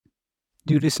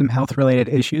Due to some health-related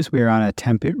issues, we are on a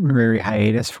temporary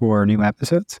hiatus for new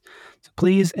episodes. So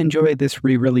please enjoy this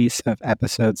re-release of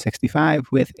episode 65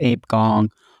 with Abe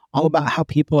Gong, all about how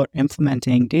people are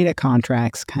implementing data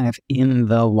contracts kind of in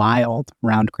the wild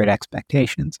around Great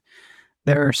Expectations.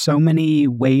 There are so many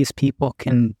ways people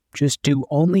can just do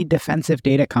only defensive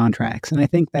data contracts, and I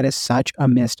think that is such a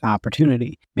missed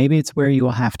opportunity. Maybe it's where you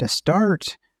will have to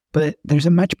start, but there's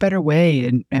a much better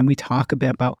way, and we talk a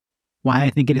bit about why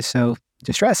I think it is so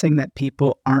distressing that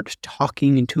people aren't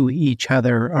talking to each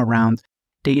other around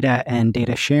data and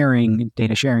data sharing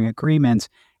agreements,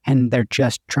 and they're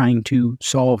just trying to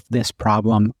solve this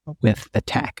problem with the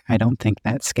tech. I don't think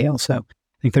that scales. So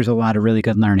I think there's a lot of really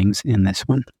good learnings in this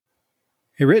one.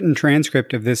 A written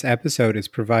transcript of this episode is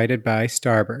provided by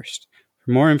Starburst. For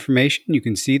more information, you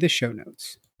can see the show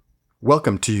notes.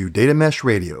 Welcome to Data Mesh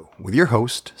Radio with your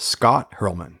host, Scott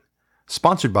Hurlman,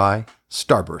 sponsored by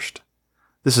Starburst.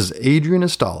 This is Adrian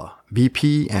Estala,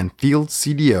 VP and Field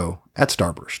CDO at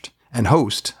Starburst, and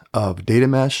host of Data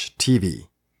Mesh TV.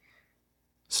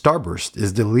 Starburst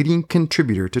is the leading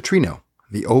contributor to Trino,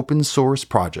 the open source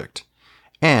project,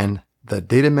 and the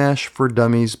Data Mesh for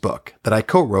Dummies book that I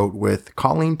co-wrote with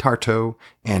Colleen Tarto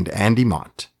and Andy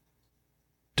Mont.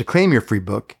 To claim your free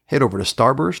book, head over to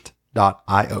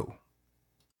starburst.io.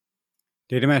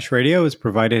 Data Mesh Radio is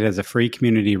provided as a free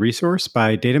community resource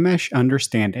by Data Mesh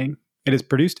Understanding. It is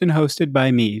produced and hosted by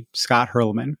me, Scott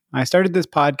Hurlman. I started this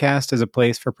podcast as a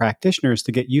place for practitioners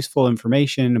to get useful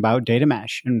information about data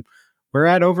mesh, and we're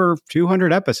at over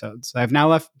 200 episodes. I've now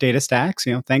left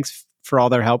DataStax, thanks for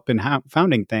all their help in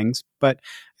founding things, but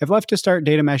I've left to start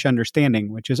Data Mesh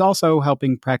Understanding, which is also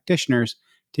helping practitioners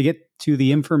to get to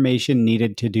the information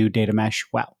needed to do data mesh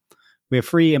well. We have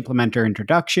free implementer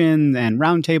introduction and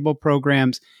roundtable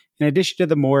programs, in addition to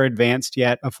the more advanced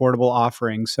yet affordable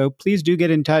offerings. So please do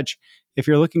get in touch if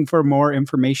you're looking for more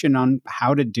information on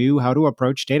how to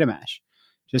approach data mesh.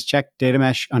 Just check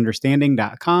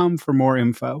datameshunderstanding.com for more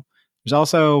info. There's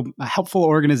also a helpful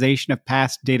organization of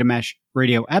past Data Mesh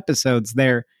Radio episodes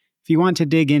there if you want to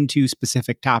dig into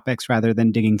specific topics rather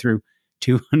than digging through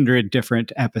 200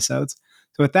 different episodes.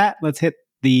 So with that, let's hit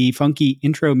the funky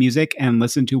intro music and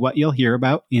listen to what you'll hear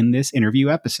about in this interview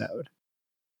episode.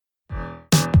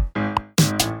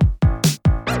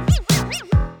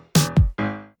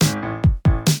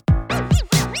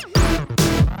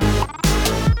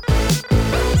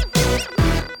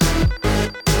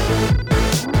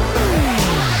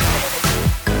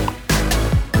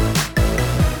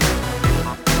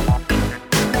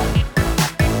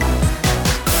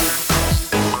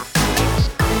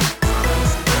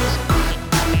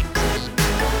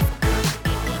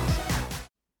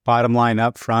 Bottom line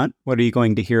up front, what are you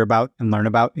going to hear about and learn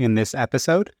about in this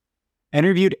episode? I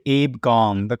interviewed Abe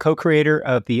Gong, the co-creator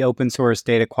of the open source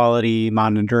data quality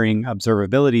monitoring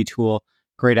observability tool,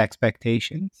 Great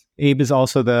Expectations. Abe is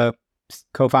also the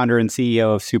co-founder and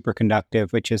CEO of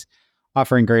Superconductive, which is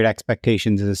offering Great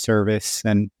Expectations as a service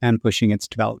and pushing its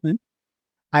development.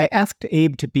 I asked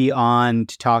Abe to be on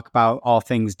to talk about all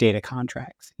things data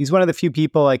contracts. He's one of the few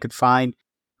people I could find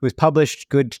who has published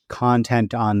good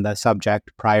content on the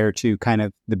subject prior to kind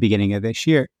of the beginning of this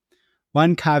year.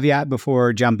 One caveat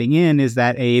before jumping in is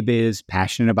that Abe is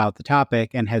passionate about the topic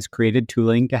and has created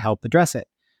tooling to help address it.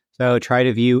 So try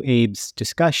to view Abe's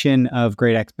discussion of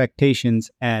Great Expectations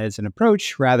as an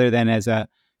approach rather than as a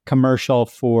commercial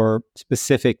for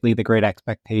specifically the Great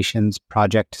Expectations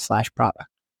project/product.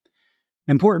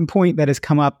 An important point that has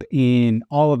come up in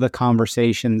all of the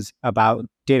conversations about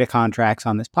data contracts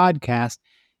on this podcast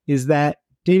is that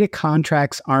data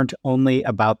contracts aren't only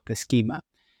about the schema.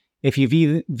 If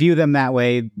you view them that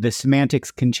way, the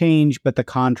semantics can change, but the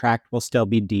contract will still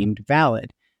be deemed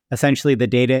valid. Essentially, the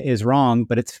data is wrong,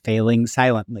 but it's failing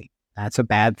silently. That's a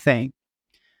bad thing.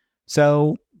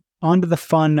 So, on to the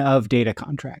fun of data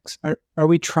contracts. Are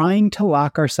we trying to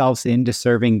lock ourselves into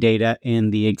serving data in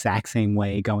the exact same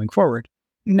way going forward?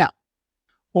 No.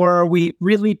 Or are we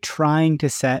really trying to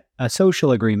set a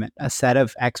social agreement, a set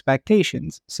of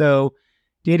expectations, so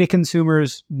data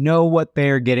consumers know what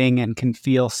they're getting and can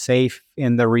feel safe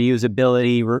in the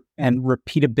reusability and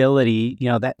repeatability,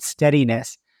 that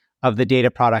steadiness of the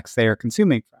data products they are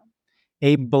consuming from?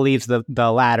 Abe believes the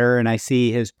latter, and I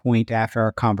see his point after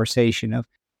our conversation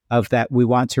of that we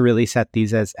want to really set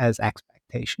these as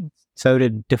expectations. So to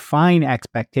define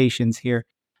expectations here,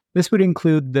 this would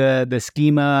include the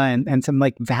schema and some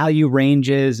value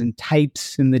ranges and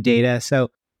types in the data.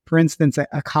 So for instance,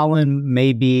 a column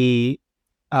may be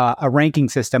a ranking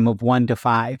system of 1 to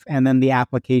 5, and then the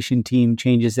application team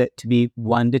changes it to be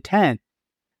 1 to 10.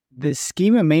 The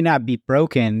schema may not be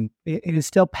broken. It is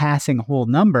still passing whole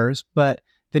numbers, but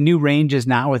the new range is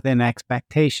not within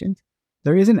expectations.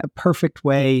 There isn't a perfect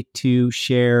way to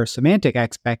share semantic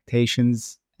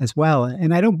expectations as well.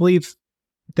 And I don't believe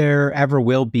there ever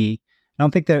will be. I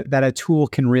don't think that a tool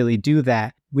can really do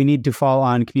that. We need to fall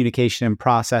on communication and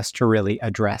process to really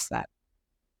address that.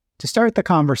 To start the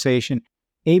conversation,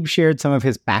 Abe shared some of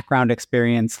his background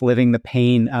experience living the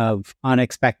pain of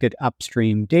unexpected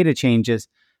upstream data changes,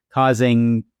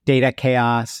 causing data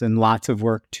chaos and lots of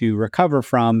work to recover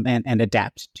from and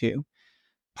adapt to.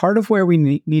 Part of where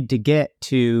we need to get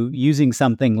to using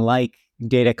something like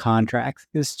data contracts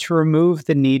is to remove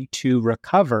the need to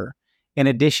recover in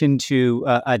addition to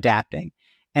adapting,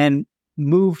 and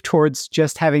move towards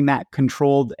just having that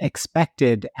controlled,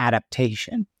 expected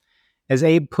adaptation. As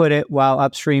Abe put it, while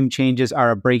upstream changes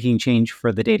are a breaking change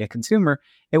for the data consumer,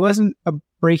 it wasn't a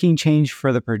breaking change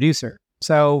for the producer.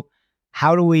 So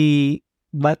how do we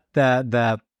let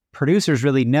the producers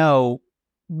really know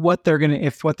what they're going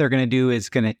to do is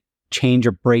going to change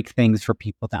or break things for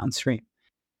people downstream?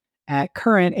 At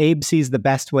Current, Abe sees the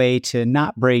best way to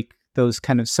not break those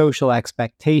kind of social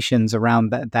expectations around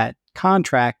that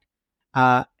contract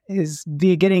is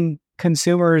via getting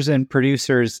consumers and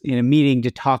producers in a meeting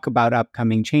to talk about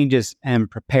upcoming changes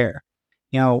and prepare.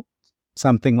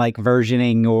 Something like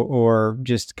versioning or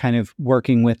just kind of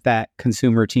working with that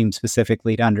consumer team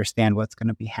specifically to understand what's going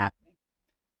to be happening.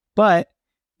 But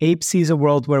Abe sees a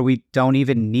world where we don't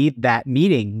even need that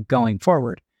meeting going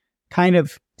forward. Kind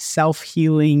of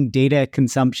self-healing data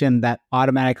consumption that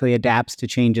automatically adapts to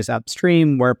changes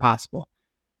upstream where possible.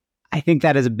 I think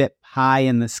that is a bit high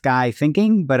in the sky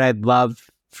thinking, but I'd love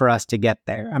for us to get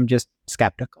there. I'm just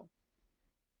skeptical.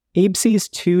 Abe sees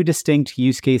two distinct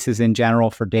use cases in general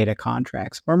for data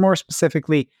contracts, or more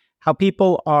specifically, how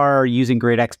people are using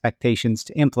great expectations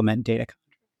to implement data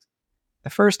contracts. The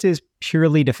first is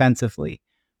purely defensively,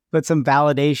 but some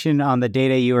validation on the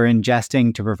data you are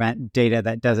ingesting to prevent data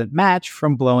that doesn't match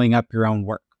from blowing up your own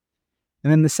work.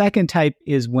 And then the second type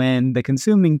is when the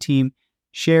consuming team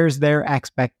shares their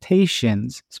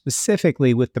expectations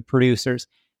specifically with the producers.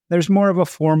 There's more of a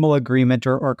formal agreement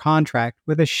or contract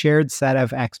with a shared set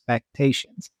of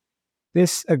expectations.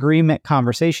 This agreement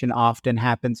conversation often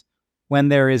happens when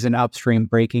there is an upstream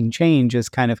breaking change as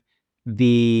kind of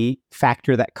the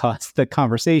factor that caused the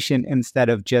conversation instead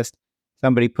of just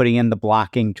somebody putting in the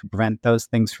blocking to prevent those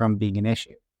things from being an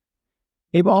issue.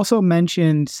 Abe also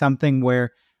mentioned something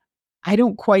where I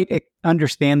don't quite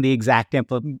understand the exact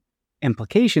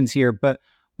implications here, but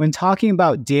when talking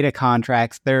about data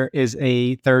contracts, there is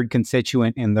a third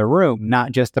constituent in the room,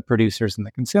 not just the producers and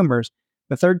the consumers.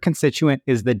 The third constituent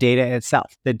is the data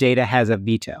itself. The data has a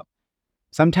veto.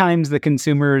 Sometimes the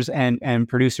consumers and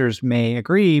producers may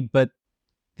agree, but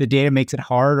the data makes it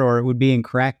hard or it would be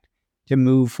incorrect to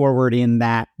move forward in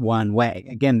that one way.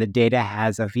 Again, the data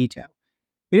has a veto.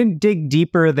 We didn't dig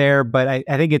deeper there, but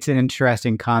I think it's an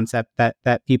interesting concept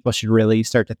that people should really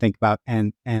start to think about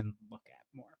and look at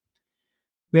more.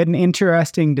 We had an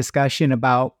interesting discussion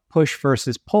about push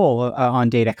versus pull on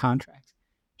data contracts.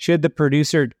 Should the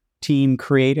producer team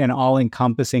create an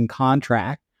all-encompassing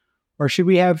contract, or should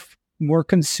we have more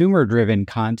consumer-driven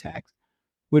contracts?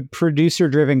 Would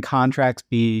producer-driven contracts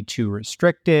be too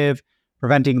restrictive,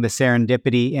 preventing the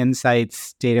serendipity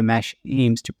insights data mesh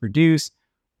aims to produce?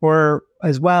 Or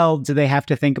as well, do they have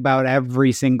to think about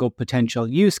every single potential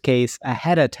use case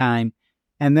ahead of time?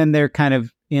 And then they're kind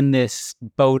of in this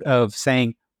boat of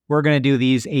saying, we're going to do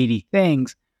these 80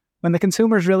 things, when the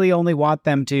consumers really only want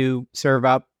them to serve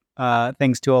up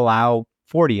things to allow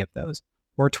 40 of those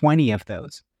or 20 of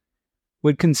those.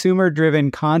 Would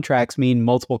consumer-driven contracts mean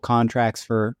multiple contracts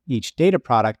for each data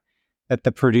product that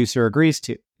the producer agrees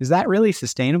to? Is that really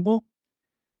sustainable?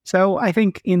 So I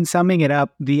think in summing it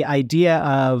up, the idea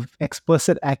of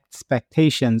explicit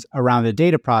expectations around a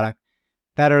data product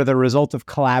that are the result of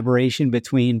collaboration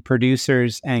between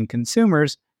producers and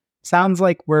consumers sounds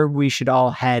like where we should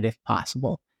all head if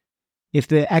possible. If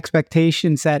the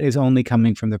expectation set is only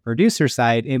coming from the producer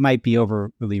side, it might be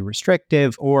overly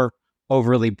restrictive or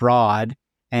overly broad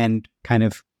and kind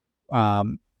of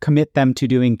commit them to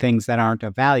doing things that aren't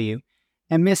of value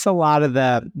and miss a lot of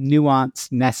the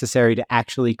nuance necessary to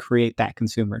actually create that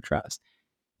consumer trust.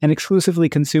 And exclusively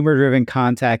consumer-driven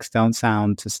contexts don't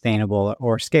sound sustainable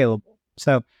or scalable.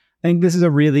 So I think this is a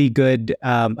really good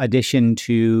addition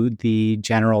to the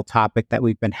general topic that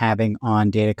we've been having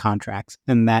on data contracts,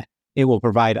 and that it will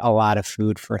provide a lot of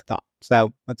food for thought.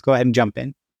 So let's go ahead and jump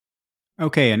in.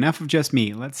 Okay, enough of just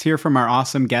me. Let's hear from our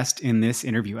awesome guest in this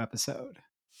interview episode.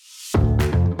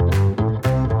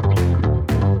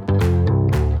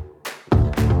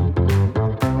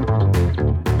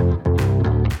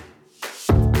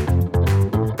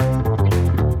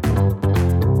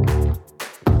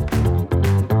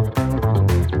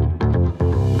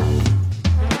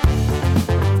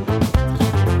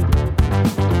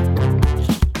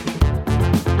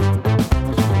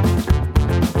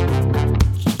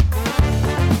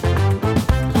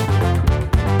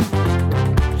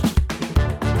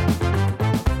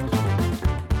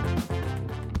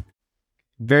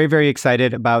 very, very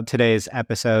excited about today's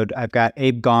episode. I've got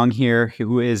Abe Gong here,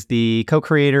 who is the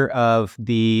co-creator of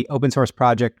the open source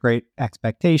project Great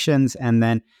Expectations, and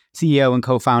then CEO and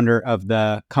co-founder of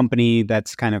the company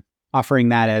that's kind of offering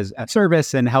that as a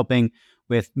service and helping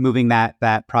with moving that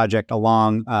project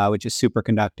along, which is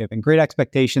Superconductive. And Great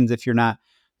Expectations, if you're not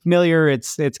familiar,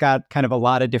 it's got kind of a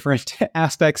lot of different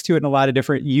aspects to it and a lot of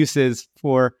different uses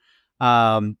for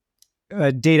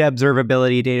data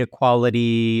observability, data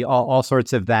quality, all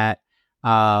sorts of that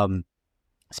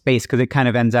space, because it kind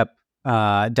of ends up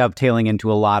dovetailing into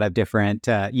a lot of different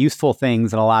useful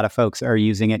things, and a lot of folks are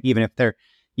using it, even if they're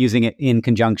using it in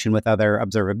conjunction with other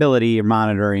observability or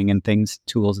monitoring and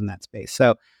tools in that space.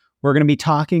 So we're going to be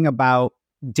talking about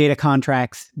data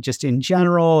contracts just in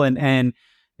general and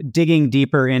digging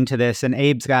deeper into this. And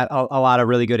Abe's got a lot of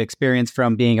really good experience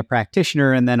from being a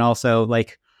practitioner, and then also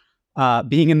like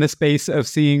being in the space of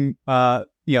seeing,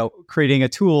 creating a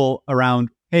tool around,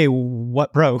 hey,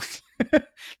 what broke?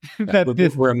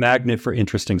 We're a magnet for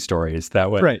interesting stories that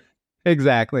way. Right.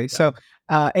 Exactly. Yeah. So,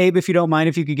 Abe, if you don't mind,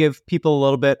 if you could give people a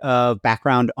little bit of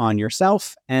background on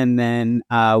yourself, and then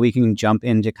we can jump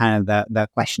into kind of the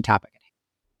question topic.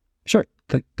 Sure.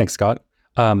 Thanks, Scott.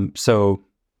 My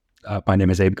name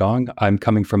is Abe Gong. I'm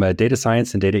coming from a data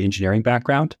science and data engineering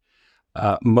background.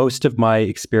 Most of my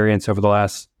experience over the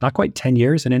last not quite 10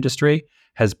 years in industry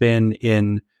has been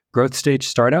in growth stage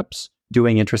startups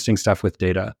doing interesting stuff with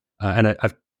data. And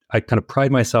I kind of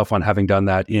pride myself on having done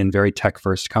that in very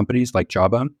tech-first companies like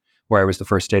Jawbone, where I was the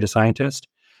first data scientist,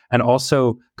 and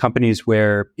also companies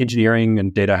where engineering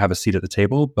and data have a seat at the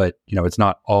table, but it's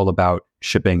not all about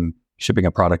shipping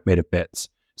a product made of bits.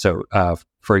 So,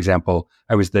 for example,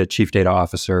 I was the chief data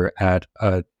officer at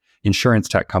a insurance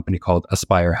tech company called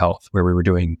Aspire Health, where we were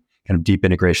doing kind of deep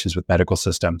integrations with medical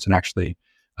systems and actually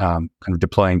kind of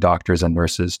deploying doctors and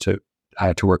nurses to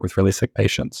work with really sick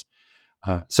patients.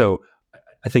 So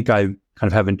I think I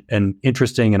kind of have an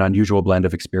interesting and unusual blend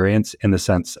of experience in the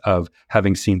sense of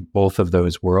having seen both of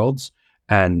those worlds.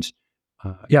 And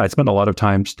I spent a lot of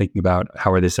time just thinking about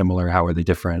how are they similar, how are they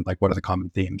different, like what are the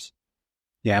common themes?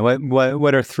 Yeah,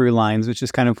 what are through lines, which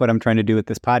is kind of what I'm trying to do with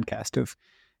this podcast, of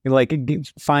like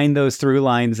find those through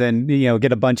lines and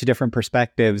get a bunch of different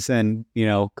perspectives, and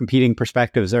competing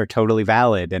perspectives are totally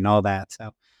valid and all that.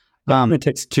 So it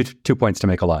takes two points to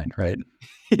make a line, right?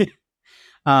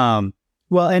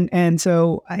 Well, and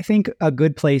so I think a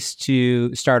good place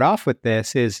to start off with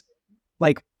this is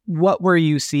like, what were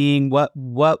you seeing? What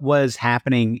was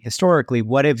happening historically?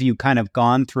 What have you kind of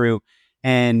gone through?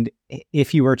 And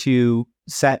if you were to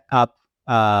set up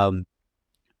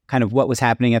kind of what was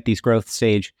happening at these growth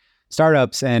stage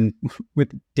startups and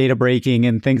with data breaking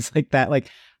and things like that, like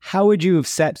how would you have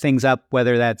set things up,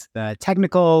 whether that's the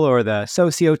technical or the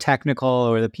socio-technical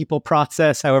or the people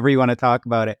process, however you want to talk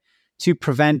about it, to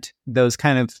prevent those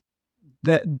kind of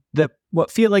the what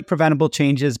feel like preventable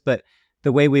changes, but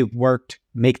the way we've worked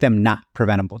make them not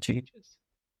preventable changes?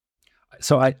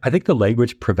 So I think the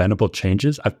language preventable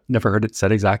changes, I've never heard it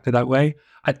said exactly that way.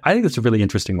 I think it's a really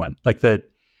interesting one. Like the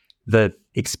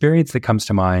experience that comes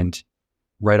to mind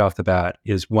right off the bat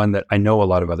is one that I know a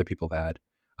lot of other people have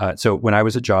had. So when I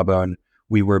was at Jawbone,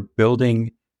 we were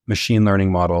building machine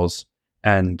learning models,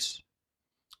 and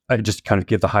I just kind of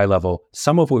give the high level.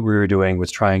 Some of what we were doing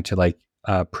was trying to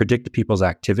predict people's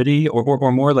activity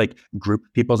or more like group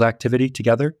people's activity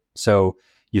together. So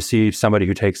you see somebody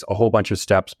who takes a whole bunch of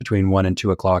steps between 1 and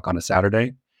 2 o'clock on a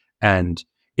Saturday. And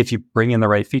if you bring in the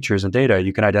right features and data,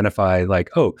 you can identify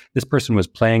this person was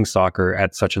playing soccer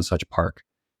at such and such park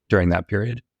during that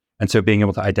period. And so being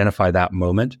able to identify that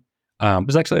moment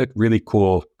was actually a really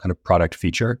cool kind of product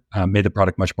feature, made the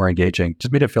product much more engaging,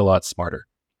 just made it feel a lot smarter.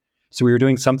 So we were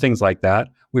doing some things like that.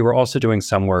 We were also doing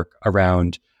some work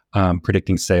around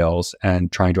predicting sales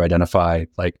and trying to identify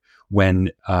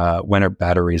when are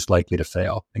batteries likely to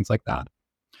fail, things like that.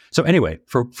 So anyway,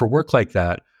 for work like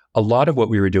that, a lot of what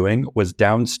we were doing was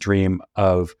downstream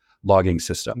of logging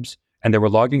systems. And there were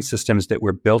logging systems that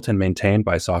were built and maintained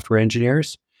by software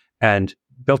engineers, and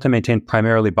built and maintained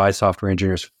primarily by software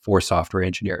engineers for software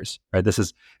engineers, right?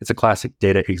 It's a classic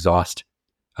data exhaust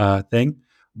thing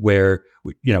where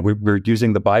we're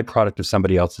using the byproduct of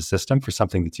somebody else's system for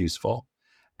something that's useful.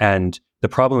 And the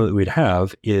problem that we'd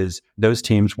have is those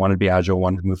teams wanted to be agile,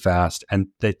 wanted to move fast, and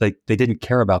they didn't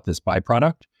care about this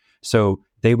byproduct. So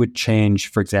they would change,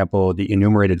 for example, the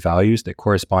enumerated values that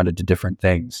corresponded to different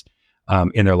things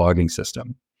in their logging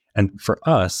system. And for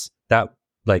us, that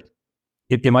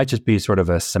it might just be sort of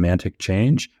a semantic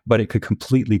change, but it could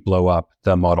completely blow up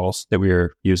the models that we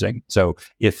were using. So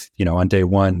if, on day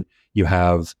one, you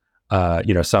have,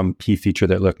 some key feature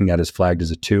they're looking at is flagged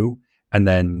as a 2, And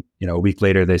then, a week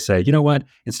later, they say, you know what?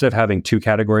 Instead of having 2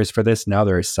 categories for this, now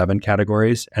there are 7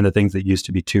 categories. And the things that used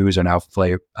to be 2s are now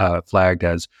flagged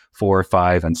as 4,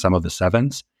 5, and some of the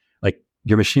 7s. Like,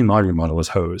 your machine learning model is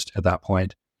hosed at that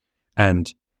point.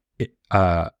 And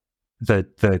the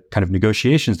kind of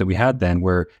negotiations that we had then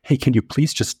were, hey, can you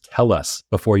please just tell us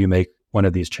before you make one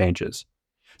of these changes?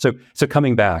 So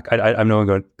coming back, I'm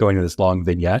not going to this long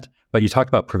vignette, but you talked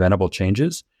about preventable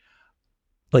changes.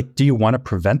 Like, do you want to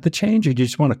prevent the change, or do you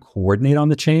just want to coordinate on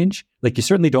the change? Like, you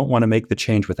certainly don't want to make the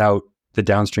change without the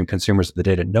downstream consumers of the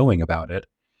data knowing about it.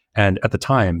 And at the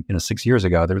time, 6 years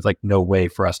ago, there was like no way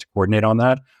for us to coordinate on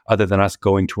that other than us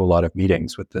going to a lot of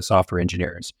meetings with the software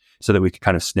engineers so that we could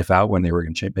kind of sniff out when they were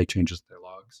going to make changes to their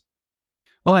logs.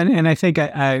 Well, and I think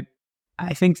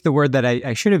I think the word that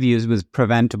I should have used was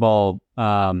preventable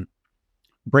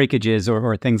breakages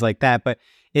or things like that. But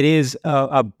it is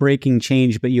a breaking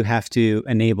change, but you have to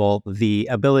enable the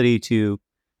ability to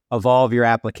evolve your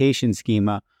application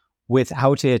schema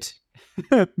without it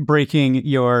breaking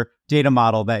your data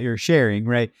model that you're sharing,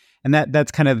 right? And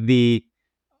that's kind of a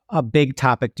big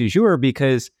topic du jour,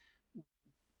 because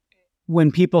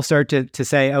when people start to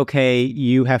say, okay,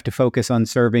 you have to focus on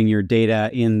serving your data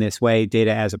in this way,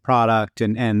 data as a product,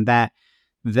 and that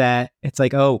it's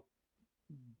like, oh,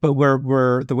 but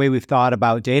we're the way we've thought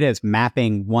about data is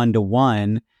mapping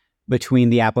 1-to-1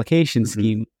 between the application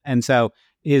scheme. And so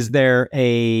is there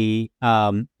a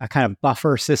kind of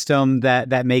buffer system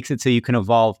that makes it so you can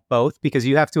evolve both? Because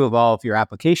you have to evolve your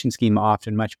application schema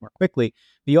often much more quickly,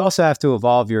 but you also have to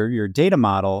evolve your data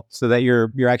model so that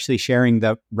you're actually sharing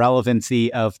the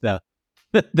relevancy of the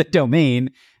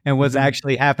domain and what's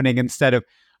actually happening, instead of,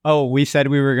 oh, we said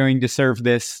we were going to serve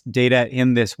this data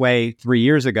in this way 3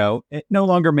 years ago. It no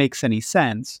longer makes any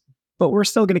sense, but we're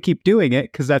still going to keep doing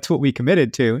it because that's what we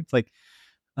committed to. It's like,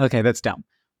 okay, that's dumb.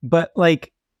 But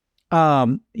like,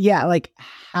 how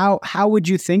would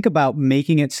you think about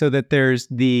making it so that there's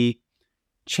the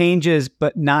changes,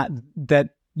 but not that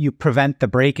you prevent the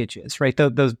breakages, right?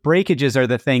 Those breakages are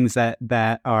the things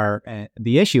that are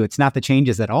the issue. It's not the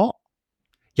changes at all.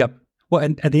 Yep. Well,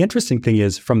 and the interesting thing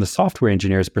is, from the software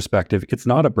engineer's perspective, it's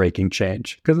not a breaking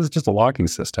change because it's just a logging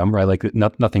system, right? Like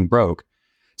nothing broke.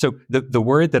 So the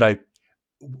word that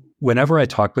whenever I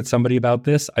talk with somebody about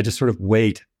this, I just sort of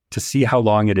wait to see how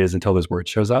long it is until this word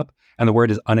shows up. And the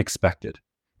word is unexpected,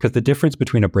 because the difference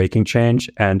between a breaking change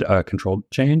and a controlled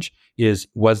change is,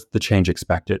 was the change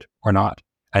expected or not?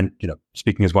 And,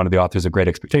 speaking as one of the authors of Great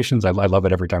Expectations, I love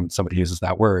it every time somebody uses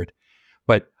that word.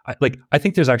 But I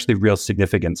think there's actually real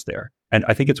significance there. And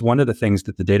I think it's one of the things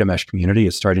that the data mesh community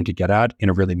is starting to get at in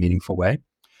a really meaningful way,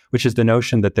 which is the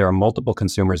notion that there are multiple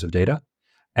consumers of data.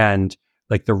 And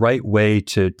like, the right way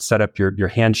to set up your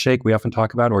handshake, we often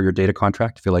talk about, or your data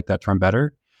contract, if you like that term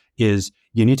better, is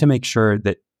you need to make sure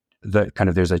that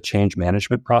there's a change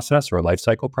management process or a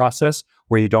lifecycle process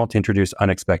where you don't introduce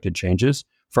unexpected changes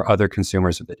for other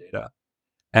consumers of the data.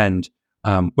 And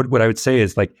what I would say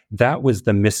is, like, that was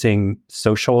the missing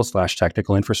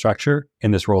social/technical infrastructure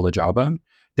in this role of Java.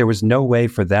 There was no way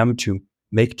for them to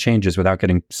make changes without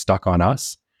getting stuck on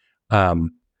us,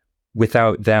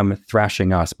 without them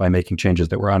thrashing us by making changes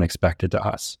that were unexpected to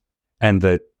us. And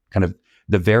the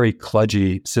very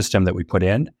kludgy system that we put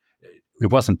in, it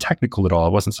wasn't technical at all.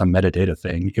 It wasn't some metadata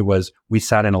thing. It was, we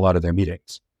sat in a lot of their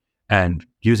meetings, and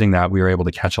using that, we were able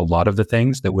to catch a lot of the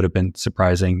things that would have been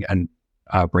surprising and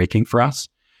breaking for us.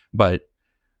 But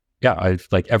yeah, I've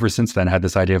ever since then had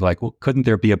this idea of well, couldn't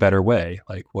there be a better way?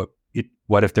 Like,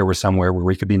 what if there were somewhere where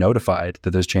we could be notified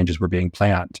that those changes were being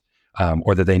planned,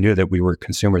 or that they knew that we were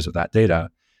consumers of that data,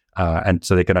 and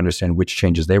so they could understand which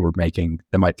changes they were making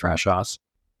that might thrash us.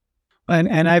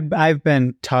 And I've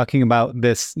been talking about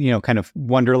this, kind of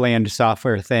Wonderland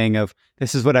software thing of,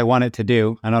 this is what I want it to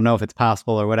do. I don't know if it's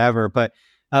possible or whatever, but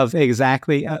of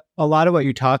exactly a lot of what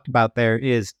you talked about there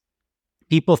is,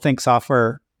 people think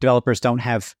software developers don't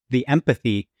have the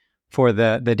empathy for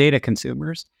the data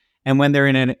consumers. And when they're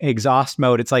in an exhaust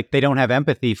mode, it's like they don't have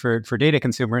empathy for data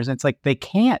consumers. And it's like they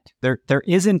can't. There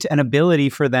isn't an ability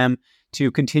for them to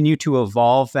continue to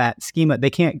evolve that schema. They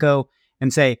can't go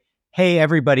and say, hey,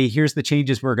 everybody, here's the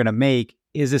changes we're going to make.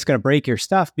 Is this going to break your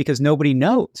stuff? Because nobody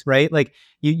knows, right? Like,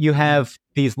 you have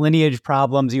these lineage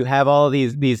problems. You have all of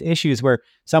these issues where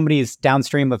somebody's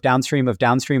downstream of downstream of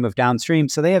downstream of downstream.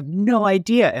 So they have no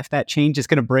idea if that change is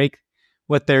going to break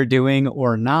what they're doing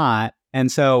or not. And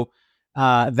so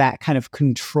that kind of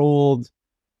controlled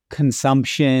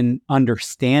consumption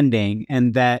understanding,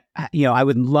 and that, I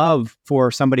would love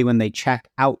for somebody, when they check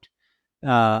out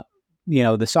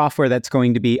the software that's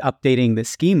going to be updating the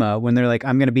schema, when they're like,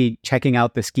 I'm going to be checking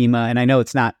out the schema. And I know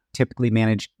it's not typically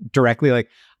managed directly. Like,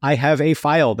 I have a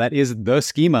file that is the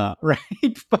schema, right?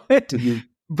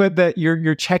 But that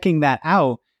you're checking that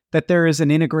out, that there is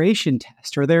an integration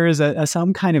test, or there is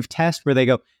some kind of test where they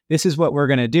go, this is what we're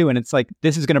going to do. And it's like,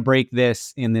 this is going to break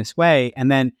this in this way.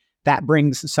 And then that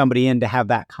brings somebody in to have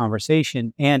that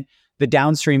conversation. And the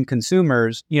downstream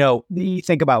consumers, you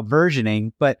think about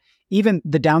versioning, but even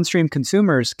the downstream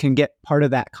consumers can get part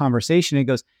of that conversation. It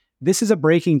goes, this is a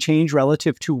breaking change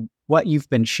relative to what you've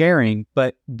been sharing,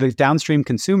 but the downstream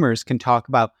consumers can talk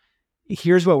about,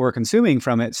 here's what we're consuming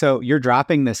from it. So you're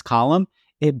dropping this column.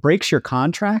 It breaks your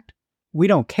contract. We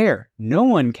don't care. No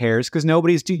one cares because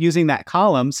nobody's using that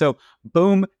column. So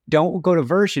boom, don't go to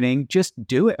versioning, just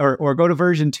do it, or go to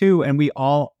version 2 and we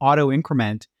all auto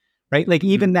increment, right? Like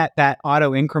even that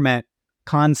auto increment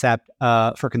concept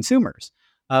for consumers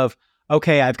of,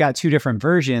 okay, I've got 2 different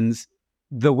versions.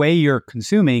 The way you're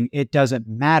consuming, it doesn't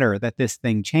matter that this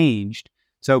thing changed.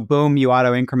 So boom, you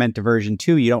auto increment to version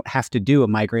 2. You don't have to do a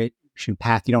migration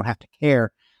path. You don't have to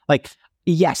care. Like,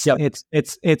 yes, yep.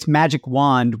 It's magic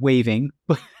wand waving,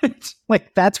 but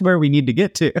like that's where we need to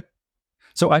get to.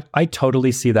 So I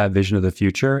totally see that vision of the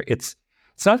future. It's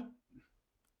not.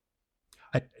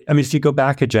 I mean, if you go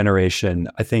back a generation,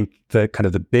 I think the kind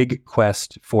of the big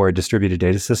quest for distributed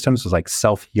data systems was like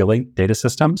self-healing data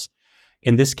systems.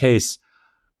 In this case,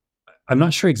 I'm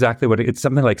not sure exactly what it's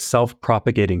something like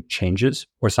self-propagating changes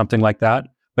or something like that.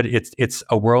 But it's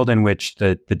a world in which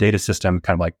the data system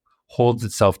kind of like holds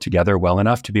itself together well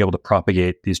enough to be able to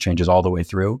propagate these changes all the way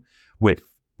through with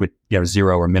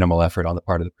zero or minimal effort on the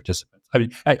part of the participants. I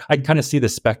mean, I kind of see the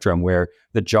spectrum where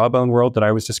the Jawbone world that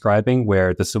I was describing,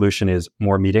 where the solution is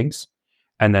more meetings,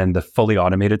 and then the fully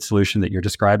automated solution that you're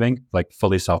describing, like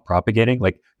fully self-propagating,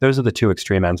 like those are the 2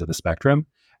 extreme ends of the spectrum.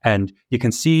 And you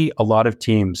can see a lot of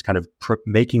teams kind of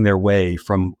making their way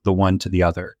from the one to the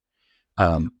other.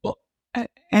 And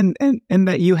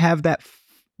that you have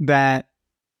that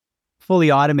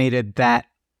fully automated, that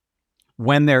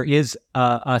when there is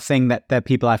a thing that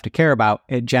people have to care about,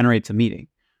 it generates a meeting,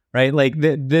 right? Like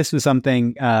this was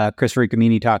something Chris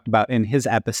Ricamini talked about in his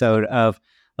episode of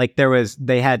like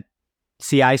they had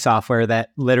CI software that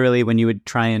literally when you would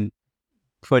try and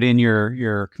put in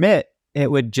your commit, it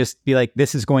would just be like,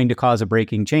 this is going to cause a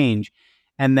breaking change.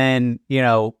 And then,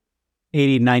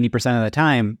 80-90% of the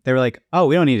time, they were like, oh,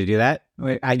 we don't need to do that.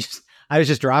 I was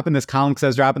just dropping this column because I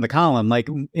was dropping the column. Like,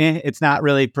 it's not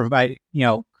really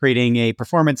creating a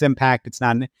performance impact. It's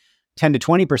not 10 to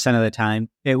 20% of the time.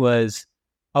 It was,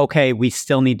 okay, we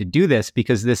still need to do this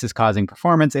because this is causing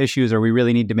performance issues, or we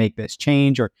really need to make this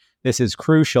change, or this is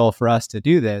crucial for us to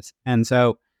do this. And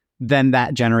so then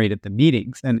that generated the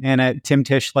meetings. And Tim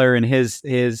Tischler in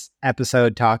his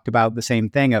episode talked about the same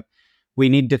thing of, we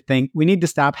need to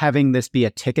stop having this be a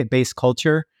ticket-based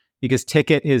culture, because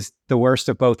ticket is the worst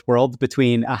of both worlds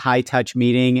between a high-touch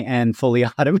meeting and fully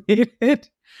automated,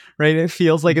 right? It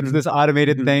feels like it's this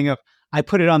automated thing of, I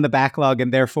put it on the backlog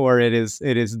and therefore it is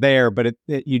there, but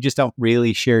you just don't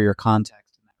really share your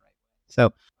context in that right way.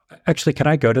 So actually, can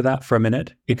I go to that for a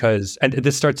minute? Because, and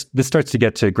this starts to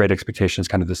get to Great Expectations,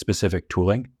 kind of the specific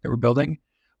tooling that we're building.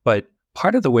 But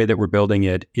part of the way that we're building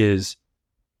it is,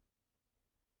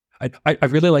 I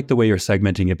really like the way you're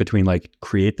segmenting it between like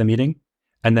create the meeting.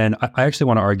 And then I actually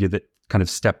want to argue that kind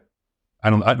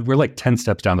of we're like 10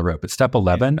 steps down the road, but step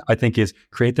 11, I think, is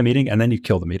create the meeting and then you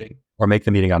kill the meeting or make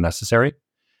the meeting unnecessary.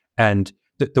 And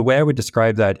the way I would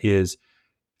describe that is,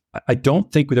 I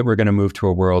don't think that we're going to move to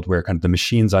a world where kind of the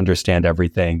machines understand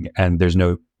everything and there's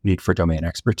no need for domain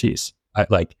expertise.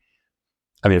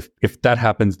 If that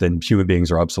happens, then human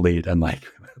beings are obsolete and like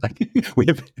we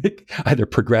have either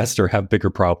progressed or have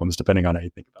bigger problems, depending on how you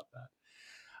think about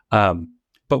that.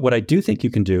 But what I do think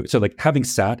you can do, so like having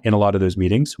sat in a lot of those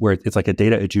meetings where it's like a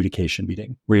data adjudication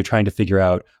meeting, where you're trying to figure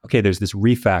out, okay, there's this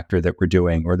refactor that we're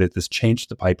doing, or that this change to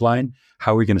the pipeline,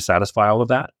 how are we going to satisfy all of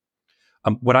that?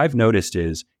 What I've noticed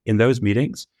is in those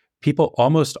meetings, people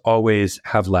almost always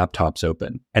have laptops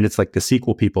open, and it's like the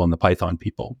SQL people and the Python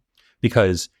people,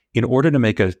 because in order to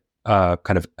make a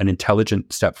kind of an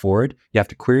intelligent step forward, you have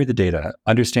to query the data,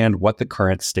 understand what the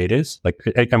current state is. Like,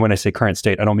 and when I say current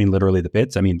state, I don't mean literally the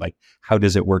bits. I mean, like, how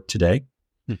does it work today?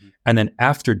 Mm-hmm. And then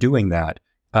after doing that,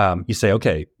 you say,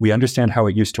 okay, we understand how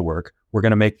it used to work. We're going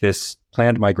to make this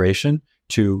planned migration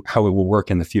to how it will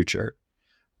work in the future.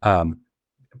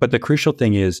 But the crucial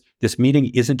thing is, this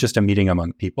meeting isn't just a meeting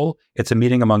among people. It's a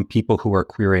meeting among people who are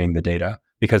querying the data,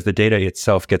 because the data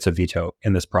itself gets a veto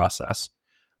in this process.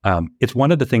 It's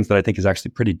one of the things that I think is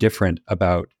actually pretty different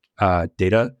about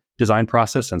data design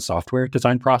process and software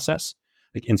design process.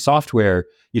 Like in software,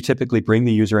 you typically bring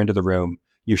the user into the room,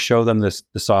 you show them the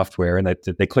software, and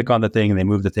they click on the thing and they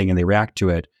move the thing and they react to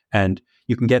it. And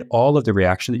you can get all of the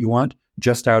reaction that you want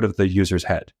just out of the user's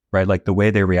head, right? Like the way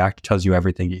they react tells you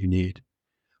everything that you need.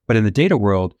 But in the data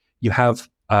world, you have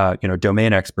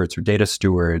domain experts or data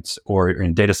stewards or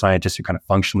data scientists who kind of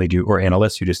functionally do, or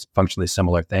analysts who do functionally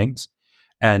similar things.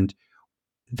 And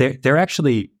they're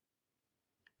actually,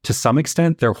 to some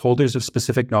extent, they're holders of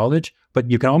specific knowledge,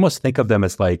 but you can almost think of them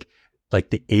as like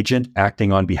the agent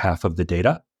acting on behalf of the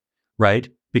data, right?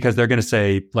 Because they're going to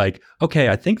say like, okay,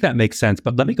 I think that makes sense,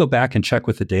 but let me go back and check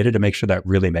with the data to make sure that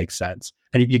really makes sense.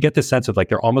 And you get this sense of like,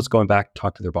 they're almost going back to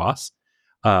talk to their boss.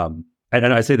 And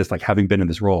I say this like having been in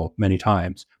this role many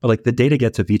times, but like the data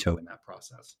gets a veto in that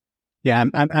process. Yeah,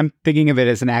 I'm thinking of it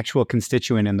as an actual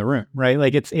constituent in the room, right?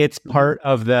 Like it's part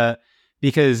of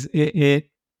because the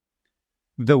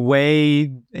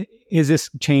way, is this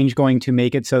change going to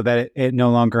make it so that it no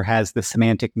longer has the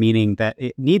semantic meaning that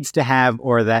it needs to have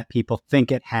or that people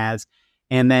think it has?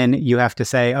 And then you have to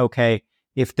say, okay,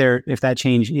 if that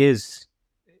change is,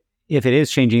 if it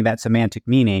is changing that semantic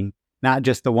meaning, not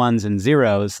just the ones and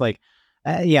zeros, like,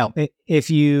 if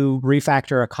you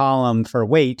refactor a column for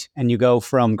weight and you go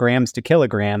from grams to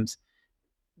kilograms,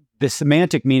 the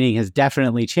semantic meaning has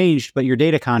definitely changed, but your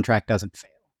data contract doesn't fail.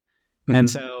 Mm-hmm. And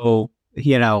so,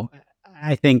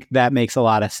 I think that makes a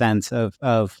lot of sense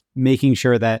of making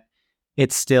sure that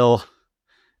it still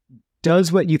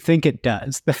does what you think it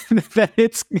does, that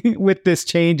it's, with this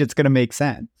change, it's going to make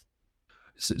sense.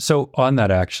 So on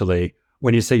that, actually,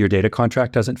 when you say your data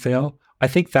contract doesn't fail, I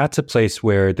think that's a place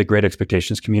where the Great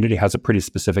Expectations community has a pretty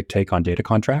specific take on data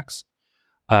contracts.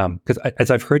 Because as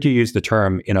I've heard you use the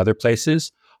term in other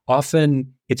places,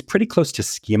 often it's pretty close to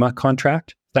schema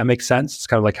contract. If that makes sense. It's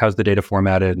kind of like, how's the data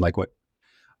formatted? Like what?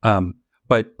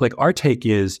 But like our take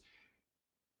is,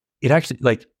 it actually,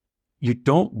 like, you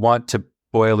don't want to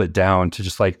boil it down to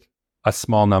just like a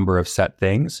small number of set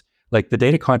things. Like the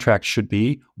data contract should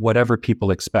be whatever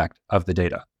people expect of the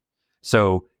data.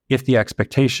 So if the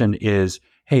expectation is,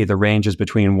 hey, the range is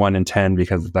between 1 and 10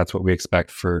 because that's what we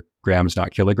expect for grams,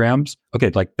 not kilograms. Okay,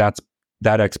 like that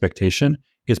expectation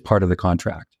is part of the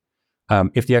contract.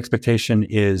 If the expectation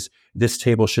is this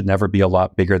table should never be a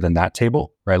lot bigger than that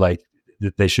table, right? Like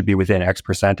they should be within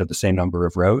X% of the same number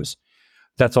of rows.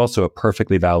 That's also a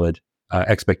perfectly valid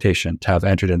expectation to have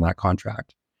entered in that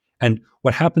contract. And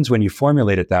what happens when you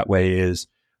formulate it that way is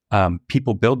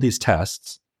people build these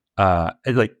tests.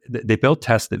 Like they build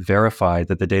tests that verify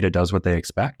that the data does what they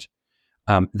expect.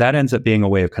 That ends up being a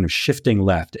way of kind of shifting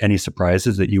left any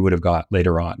surprises that you would have got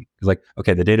later on. It's like,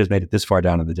 okay, the data's made it this far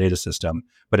down in the data system,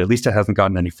 but at least it hasn't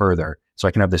gotten any further. So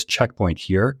I can have this checkpoint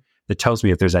here that tells me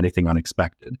if there's anything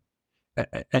unexpected.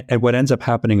 And what ends up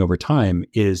happening over time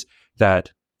is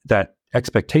that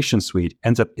expectation suite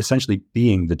ends up essentially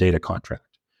being the data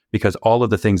contract, because all of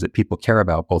the things that people care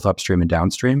about, both upstream and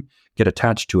downstream, get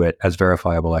attached to it as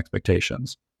verifiable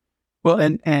expectations. Well,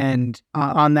 and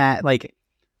on that, like,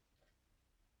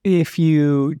 if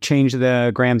you change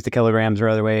the grams to kilograms or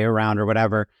other way around or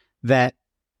whatever, that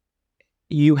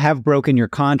you have broken your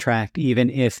contract, even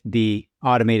if the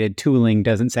automated tooling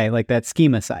doesn't say, like that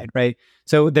schema side, right?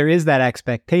 So there is that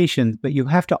expectation, but you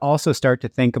have to also start to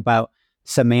think about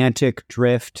semantic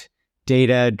drift,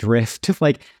 data drift,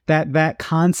 like that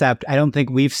concept. I don't think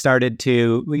we've started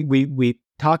to, we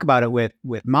talk about it with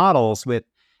models, with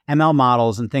ML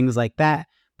models and things like that,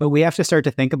 but we have to start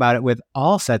to think about it with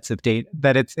all sets of data,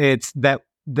 that it's that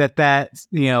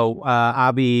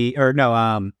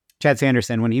Chad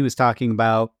Sanderson, when he was talking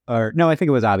about, or no, I think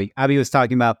it was Abhi was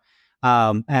talking about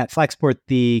at Flexport,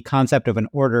 the concept of an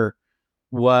order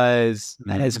has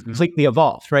completely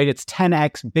evolved, right? It's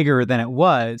 10x bigger than it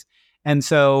was. And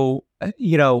so,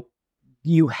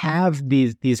 you have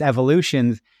these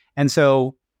evolutions. And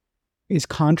so is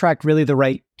contract really the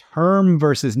right term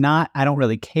versus not? I don't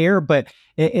really care. But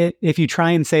if you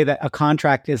try and say that a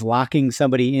contract is locking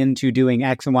somebody into doing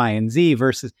X and Y and Z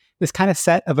versus this kind of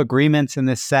set of agreements and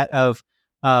this set of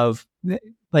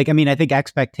like, I mean, I think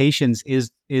expectations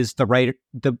is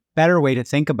the better way to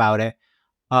think about it.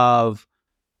 Of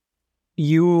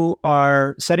you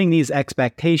are setting these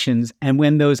expectations, and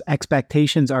when those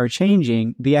expectations are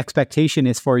changing, the expectation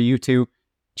is for you to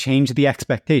change the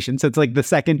expectation. So it's like the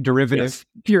second derivative, yes.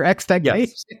 Your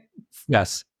expectation.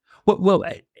 Yes. Well,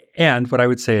 and what I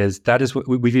would say is that is what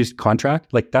we've used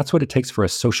contract. Like that's what it takes for a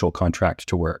social contract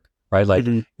to work, right? Like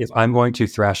if I'm going to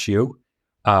thrash you,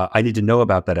 I need to know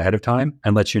about that ahead of time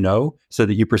and let you know so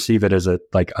that you perceive it as a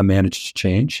managed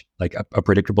change, like a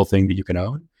predictable thing that you can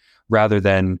own, rather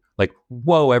than like,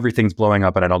 whoa, everything's blowing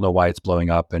up and I don't know why it's blowing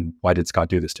up and why did Scott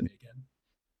do this to me again?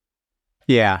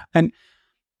 Yeah. And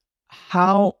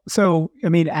I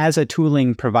mean, as a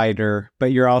tooling provider,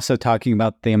 but you're also talking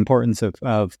about the importance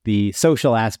of the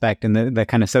social aspect and the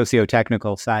kind of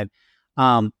socio-technical side.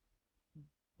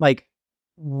 Like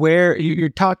where you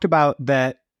talked about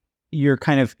that you're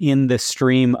kind of in the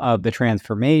stream of the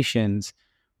transformations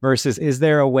versus is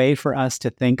there a way for us to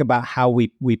think about how we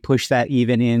push that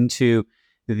even into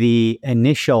the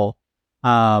initial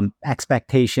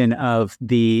expectation of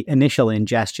the initial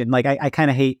ingestion? Like I kind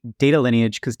of hate data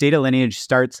lineage because data lineage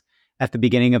starts at the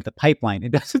beginning of the pipeline.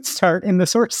 It doesn't start in the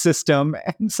source system.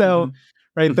 And so,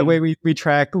 right, the way we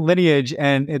track lineage,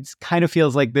 and it's kind of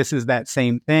feels like this is that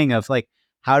same thing of like,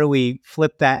 how do we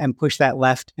flip that and push that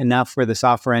left enough where the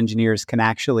software engineers can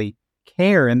actually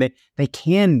care and they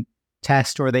can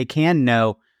test or they can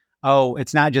know, oh,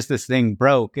 it's not just this thing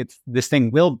broke, it's this thing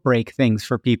will break things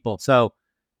for people. So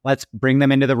let's bring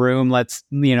them into the room. Let's,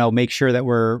 make sure that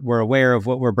we're aware of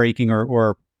what we're breaking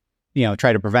or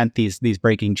try to prevent these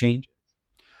breaking changes.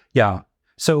 Yeah.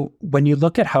 So when you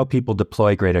look at how people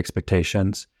deploy great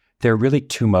expectations, there are really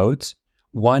two modes.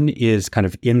 One is kind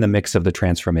of in the mix of the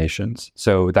transformations.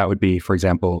 So that would be, for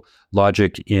example,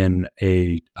 logic in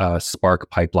a Spark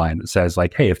pipeline that says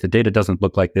like, hey, if the data doesn't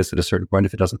look like this at a certain point,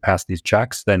 if it doesn't pass these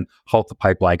checks, then halt the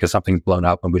pipeline because something's blown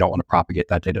up and we don't want to propagate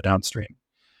that data downstream.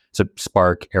 So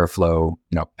Spark, Airflow,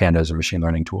 Pandas are machine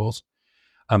learning tools.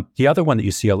 The other one that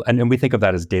you see, and we think of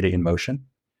that as data in motion.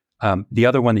 The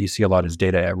other one that you see a lot is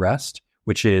data at rest,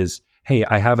 which is, hey,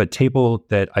 I have a table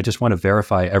that I just want to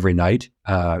verify every night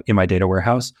in my data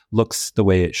warehouse looks the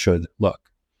way it should look.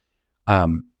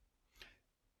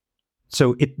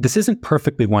 So this isn't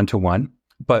perfectly one-to-one,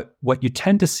 but what you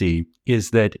tend to see is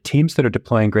that teams that are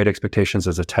deploying great expectations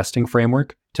as a testing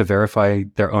framework to verify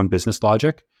their own business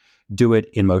logic do it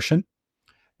in motion.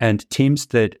 And teams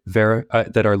that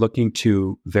are looking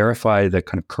to verify the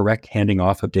kind of correct handing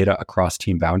off of data across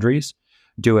team boundaries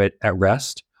do it at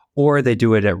rest, or they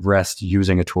do it at rest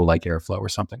using a tool like Airflow or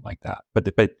something like that. But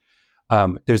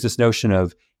there's this notion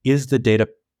of, is the data,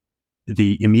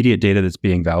 the immediate data that's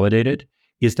being validated,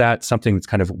 is that something that's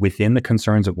kind of within the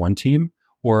concerns of one team,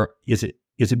 or is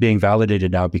it being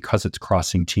validated now because it's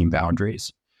crossing team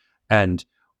boundaries? And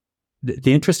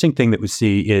the interesting thing that we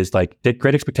see is like that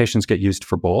great expectations get used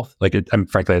for both. Like,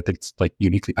 frankly, I think it's like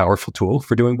uniquely powerful tool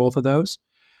for doing both of those.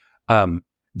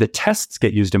 The tests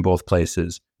get used in both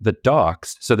places. The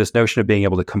docs, so this notion of being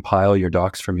able to compile your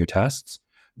docs from your tests,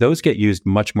 those get used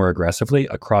much more aggressively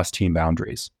across team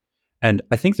boundaries. And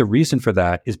I think the reason for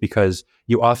that is because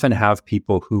you often have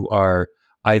people who are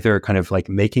either kind of like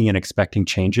making and expecting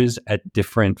changes at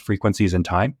different frequencies in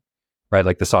time, right?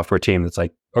 Like the software team that's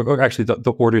like, or actually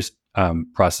the orders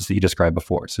process that you described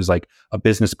before. So there's like a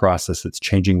business process that's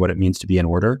changing what it means to be an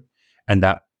order. And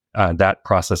that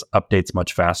process updates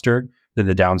much faster than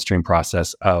the downstream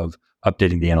process of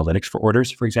updating the analytics for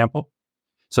orders, for example.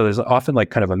 So there's often like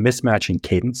kind of a mismatch in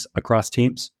cadence across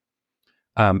teams.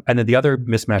 And then the other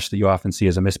mismatch that you often see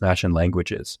is a mismatch in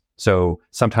languages. So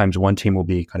sometimes one team will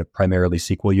be kind of primarily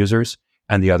SQL users,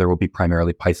 and the other will be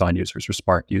primarily Python users or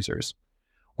Spark users.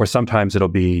 Or sometimes it'll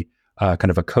be kind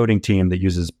of a coding team that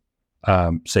uses,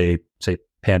 say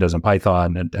Pandas and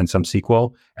Python and some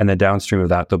SQL. And then downstream of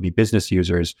that, there'll be business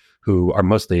users who are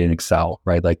mostly in Excel,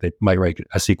 right? Like they might write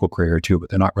a SQL query or two, but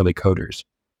they're not really coders.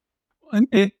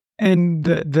 And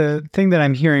the thing that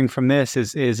I'm hearing from this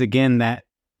is again, that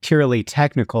purely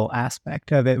technical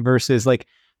aspect of it versus like,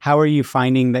 how are you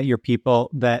finding that your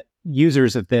people, that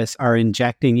users of this are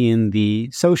injecting in the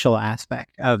social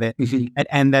aspect of it,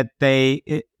 and that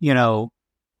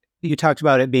you talked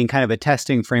about it being kind of a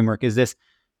testing framework. Is this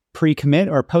pre-commit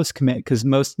or post-commit? Because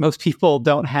most people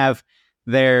don't have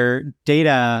their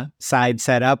data side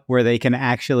set up where they can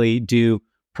actually do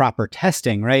proper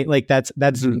testing, right? Like that's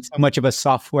so much of a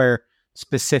software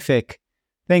specific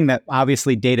thing that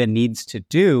obviously data needs to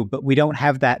do, but we don't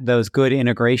have those good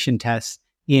integration tests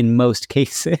in most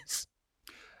cases.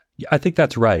 Yeah, I think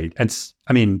that's right. And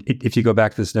if you go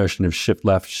back to this notion of shift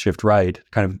left, shift right,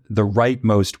 kind of the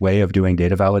rightmost way of doing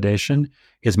data validation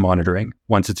is monitoring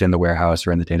once it's in the warehouse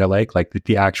or in the data lake, like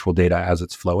the actual data as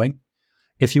it's flowing.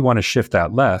 If you want to shift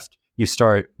that left, you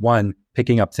start, one,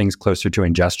 picking up things closer to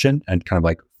ingestion and kind of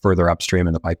like further upstream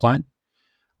in the pipeline.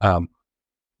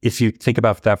 If you think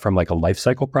about that from like a life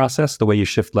cycle process, the way you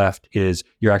shift left is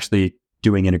you're actually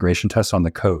doing integration tests on the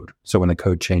code. So when the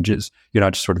code changes, you're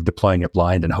not just sort of deploying it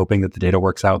blind and hoping that the data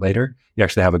works out later. You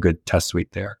actually have a good test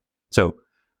suite there. So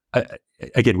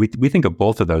again, we think of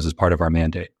both of those as part of our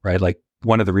mandate, right? Like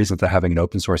one of the reasons that having an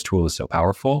open source tool is so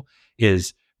powerful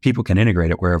is people can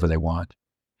integrate it wherever they want.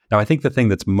 Now, I think the thing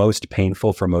that's most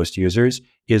painful for most users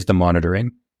is the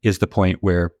monitoring, is the point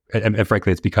where, and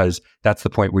frankly, it's because that's the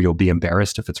point where you'll be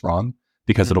embarrassed if it's wrong,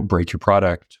 because it'll break your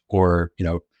product or,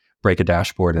 break a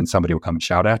dashboard and somebody will come and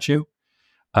shout at you.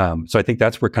 So I think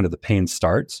that's where kind of the pain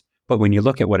starts. But when you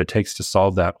look at what it takes to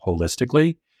solve that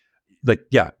holistically,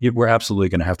 we're absolutely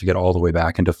going to have to get all the way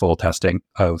back into full testing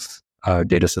of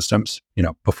data systems,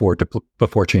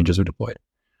 before changes are deployed.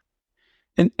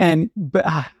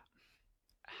 But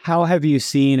how have you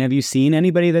seen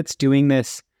anybody that's doing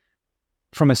this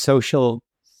from a social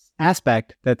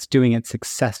aspect that's doing it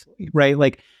successfully, right?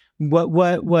 Like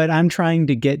what I'm trying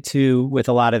to get to with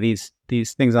a lot of these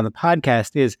things on the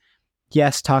podcast is,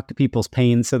 yes, talk to people's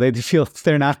pain so they feel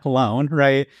they're not alone,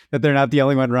 right? That they're not the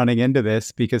only one running into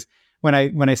this. Because when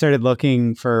I started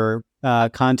looking for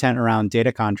content around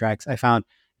data contracts, I found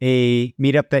a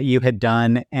meetup that you had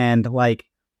done, and like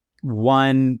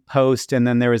one post, and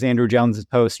then there was Andrew Jones's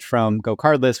post from Go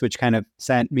Cardless, which kind of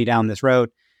sent me down this road,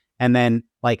 and then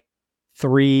like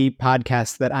 3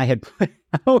 podcasts that I had put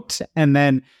out, and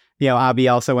then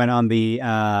Abhi also went on the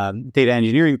data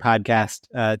engineering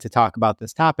podcast to talk about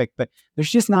this topic. But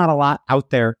there's just not a lot out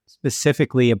there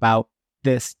specifically about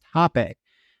this topic.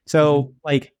 So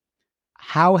like,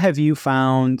 how have you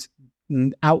found,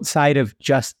 outside of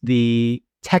just the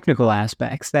technical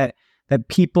aspects, that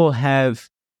people have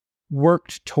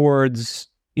worked towards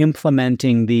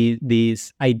implementing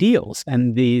these ideals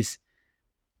and these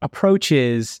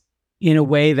approaches in a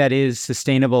way that is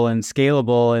sustainable and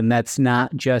scalable, and that's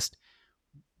not just,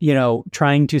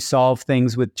 trying to solve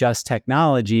things with just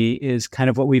technology, is kind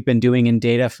of what we've been doing in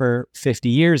data for 50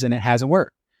 years and it hasn't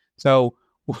worked. So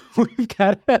we've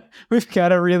got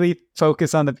to really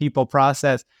focus on the people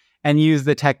process and use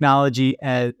the technology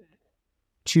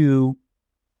to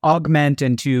augment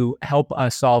and to help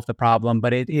us solve the problem,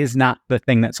 but it is not the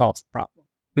thing that solves the problem.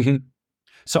 Mm-hmm.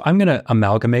 So I'm going to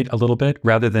amalgamate a little bit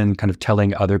rather than kind of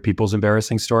telling other people's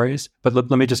embarrassing stories. But let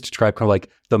me just describe kind of like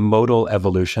the modal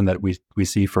evolution that we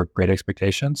see for Great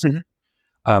Expectations.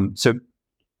 Mm-hmm. So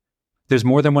there's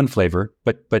more than one flavor,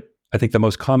 but I think the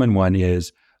most common one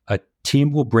is a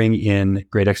team will bring in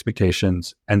Great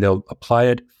Expectations and they'll apply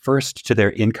it first to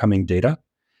their incoming data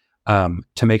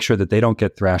to make sure that they don't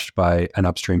get thrashed by an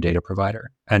upstream data provider.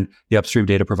 And the upstream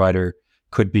data provider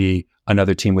could be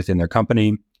another team within their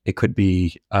company. It could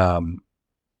be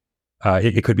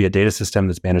it could be a data system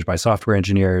that's managed by software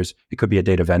engineers. It could be a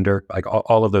data vendor. Like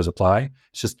all of those apply.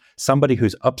 It's just somebody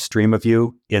who's upstream of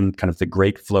you in kind of the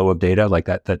great flow of data, like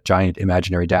that giant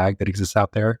imaginary DAG that exists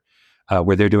out there,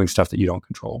 where they're doing stuff that you don't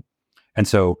control. And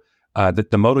so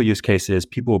the modal use case is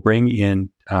people will bring in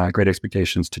Great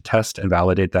Expectations to test and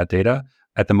validate that data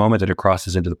at the moment that it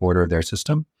crosses into the border of their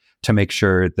system, to make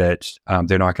sure that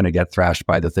they're not going to get thrashed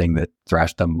by the thing that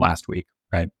thrashed them last week.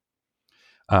 Right.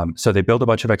 So they build a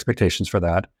bunch of expectations for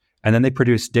that, and then they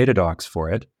produce data docs for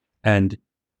it. And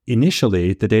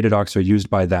initially, the data docs are used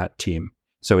by that team.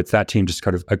 So it's that team just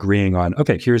kind of agreeing on,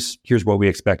 okay, here's what we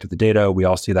expect of the data. We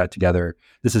all see that together.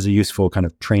 This is a useful kind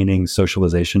of training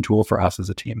socialization tool for us as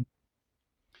a team.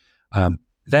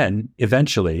 Then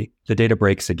eventually, the data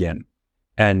breaks again.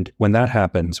 And when that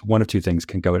happens, one of two things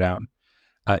can go down.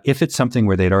 If it's something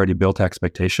where they'd already built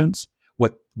expectations,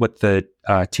 what the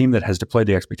team that has deployed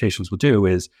the expectations will do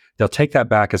is they'll take that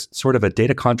back as sort of a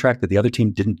data contract that the other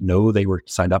team didn't know they were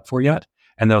signed up for yet.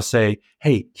 And they'll say,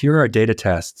 hey, here are our data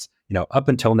tests. Up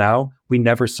until now, we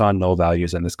never saw null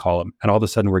values in this column. And all of a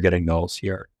sudden we're getting nulls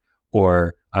here.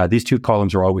 Or these 2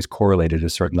 columns are always correlated at a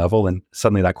certain level. And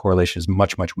suddenly that correlation is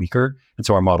much, much weaker. And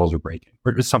so our models are breaking,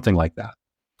 or something like that.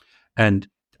 And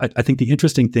I think the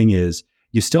interesting thing is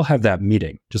you still have that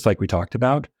meeting, just like we talked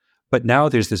about. But now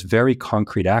there's this very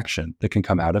concrete action that can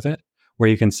come out of it, where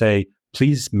you can say,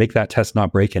 please make that test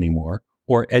not break anymore,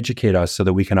 or educate us so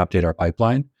that we can update our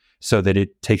pipeline so that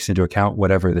it takes into account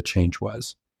whatever the change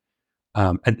was.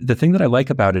 And the thing that I like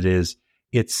about it is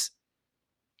it's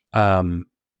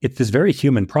this very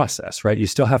human process, right? You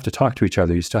still have to talk to each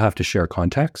other. You still have to share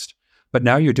context, but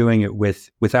now you're doing it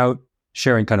without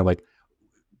sharing kind of like,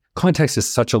 context is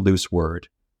such a loose word,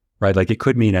 right? Like it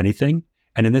could mean anything.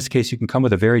 And in this case, you can come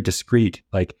with a very discrete,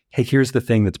 like, hey, here's the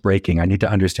thing that's breaking. I need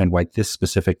to understand why this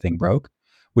specific thing broke,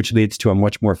 which leads to a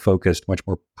much more focused, much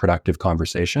more productive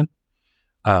conversation.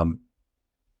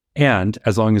 And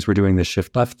as long as we're doing this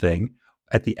shift left thing,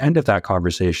 at the end of that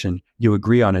conversation, you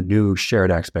agree on a new shared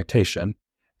expectation.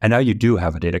 And now you do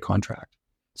have a data contract.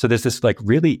 So there's this like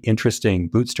really interesting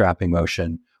bootstrapping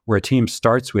motion where a team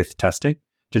starts with testing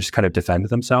to just kind of defend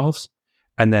themselves.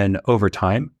 And then over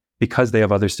time, because they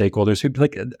have other stakeholders who,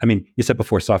 like, I mean, you said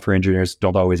before, software engineers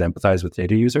don't always empathize with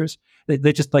data users.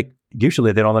 They just, like,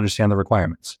 usually they don't understand the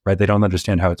requirements, right? They don't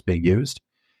understand how it's being used.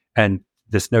 And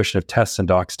this notion of tests and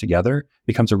docs together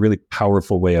becomes a really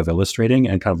powerful way of illustrating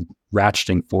and kind of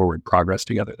ratcheting forward progress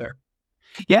together there.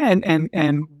 Yeah,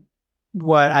 and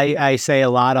what I say a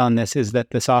lot on this is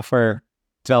that the software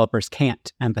developers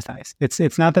can't empathize.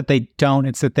 It's not that they don't,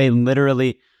 it's that they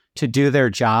literally, to do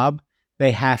their job,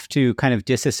 they have to kind of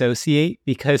disassociate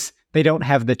because they don't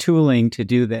have the tooling to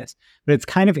do this. But it's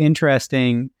kind of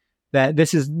interesting that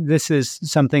this is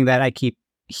something that I keep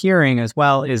hearing as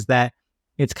well, is that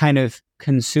it's kind of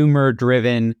consumer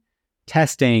driven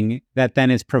testing that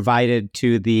then is provided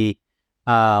to the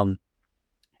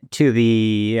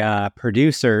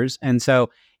producers. And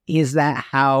so is that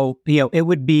how, it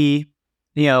would be,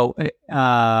 what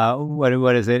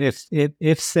is it? If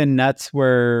ifs and nuts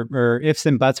were, or ifs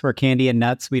and buts were candy and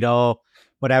nuts, we'd all,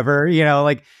 whatever,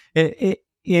 like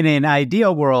in an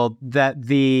ideal world that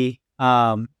the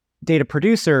data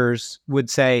producers would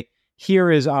say,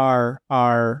 here is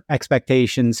our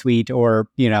expectation suite, or,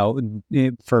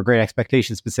 for Great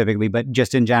Expectations specifically, but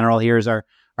just in general, here's our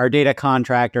data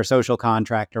contract or social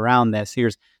contract around this.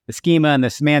 Here's the schema and the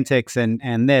semantics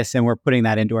and this, and we're putting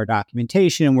that into our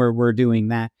documentation, and we're doing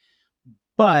that.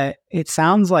 But it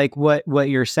sounds like what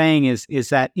you're saying is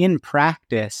that in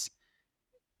practice,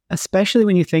 especially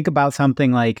when you think about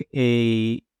something like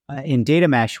in data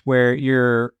mesh, where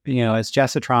you're, as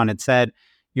Jessitron had said,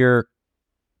 you're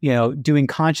doing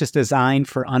conscious design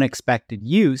for unexpected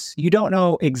use, you don't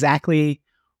know exactly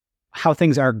how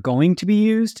things are going to be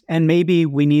used. And maybe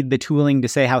we need the tooling to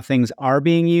say how things are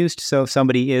being used. So if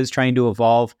somebody is trying to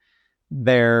evolve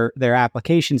their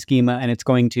application schema and it's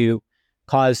going to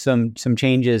cause some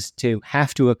changes to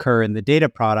have to occur in the data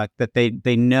product, that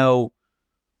they know,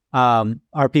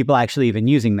 are people actually even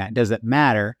using that? Does it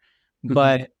matter? Mm-hmm.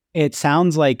 But it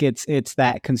sounds like it's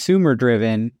that consumer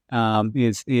driven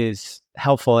is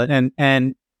helpful.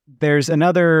 And there's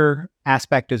another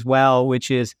aspect as well,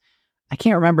 which is, I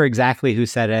can't remember exactly who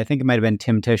said it. I think it might have been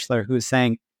Tim Tischler, who was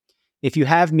saying, if you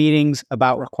have meetings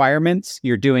about requirements,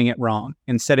 you're doing it wrong.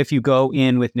 Instead, if you go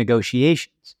in with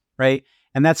negotiations, right?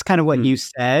 And that's kind of what you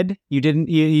said. You didn't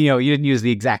use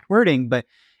the exact wording, but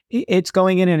it's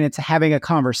going in and it's having a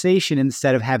conversation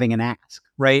instead of having an ask,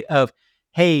 right? Of,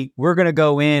 hey, we're going to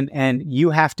go in and you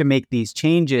have to make these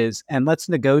changes, and let's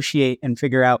negotiate and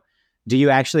figure out, do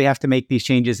you actually have to make these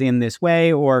changes in this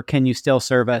way, or can you still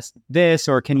serve us this,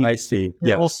 or can you? I see.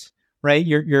 Yes. Right.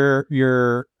 You're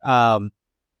going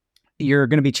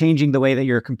to be changing the way that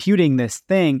you're computing this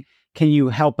thing. Can you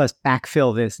help us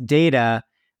backfill this data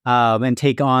and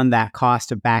take on that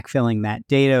cost of backfilling that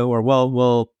data? Or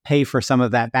we'll pay for some of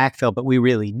that backfill, but we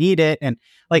really need it. And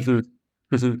like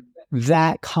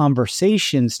that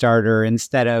conversation starter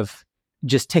instead of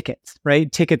just tickets,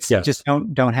 right? Tickets just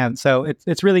don't have. So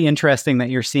it's really interesting that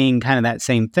you're seeing kind of that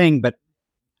same thing, but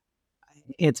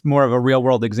it's more of a real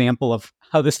world example of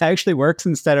how this actually works,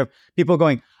 instead of people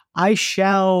going, I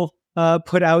shall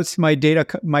put out my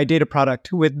data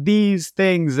product with these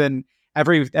things and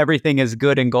everything is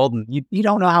good and golden. You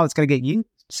don't know how it's going to get used.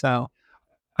 So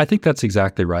I think that's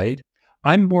exactly right.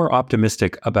 I'm more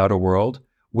optimistic about a world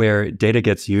where data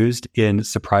gets used in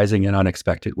surprising and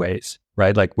unexpected ways,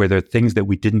 right? Like where there are things that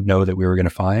we didn't know that we were going to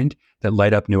find that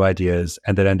light up new ideas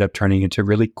and that end up turning into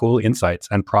really cool insights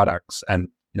and products and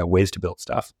ways to build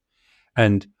stuff.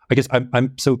 And I guess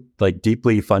I'm so like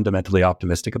deeply fundamentally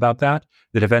optimistic about that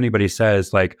if anybody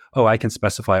says like, oh, I can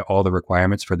specify all the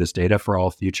requirements for this data for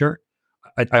all future,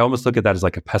 I almost look at that as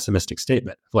like a pessimistic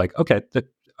statement. Like, okay,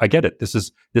 I get it. This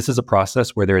is a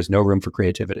process where there is no room for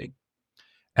creativity.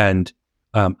 And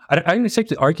I'm going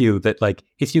to argue that like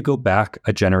if you go back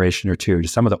a generation or two to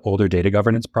some of the older data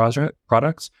governance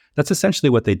products, that's essentially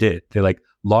what they did. They like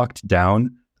locked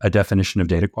down a definition of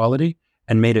data quality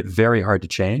and made it very hard to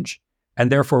change, and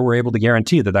therefore were able to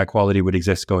guarantee that quality would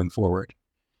exist going forward.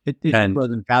 It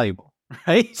wasn't valuable,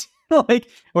 right? Like,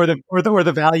 or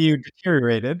the value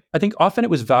deteriorated. I think often it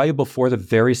was valuable for the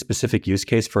very specific use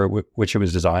case for which it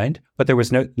was designed, but there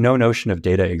was no notion of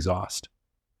data exhaust.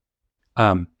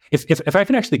 If I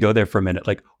can actually go there for a minute,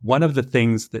 like one of the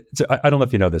things that, so I don't know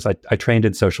if you know this, I trained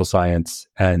in social science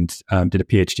and did a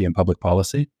PhD in public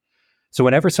policy. So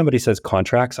whenever somebody says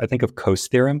contracts, I think of Coase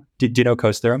theorem. Do you know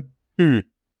Coase theorem?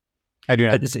 I do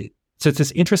not. So it's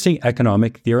this interesting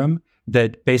economic theorem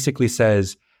that basically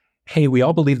says, hey, we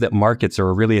all believe that markets are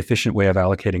a really efficient way of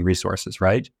allocating resources,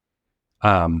 right?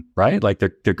 Like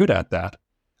they're good at that.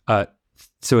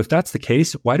 So if that's the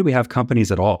case, why do we have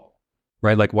companies at all?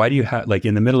 right? Like, why do you have, like,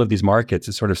 in the middle of these markets,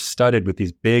 it's sort of studded with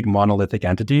these big monolithic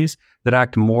entities that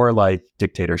act more like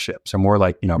dictatorships or more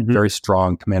like, very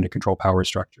strong command and control power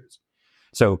structures.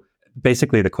 So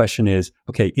basically the question is,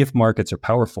 okay, if markets are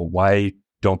powerful, why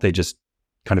don't they just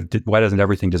why doesn't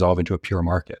everything dissolve into a pure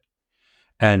market?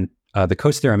 And the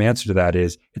Coase theorem answer to that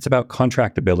is it's about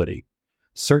contractability.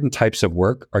 Certain types of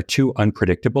work are too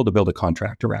unpredictable to build a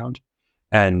contract around.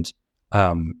 And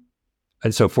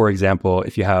so, for example,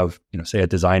 if you have, say a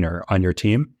designer on your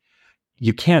team,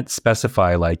 you can't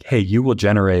specify like, hey, you will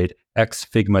generate X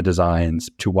Figma designs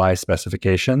to Y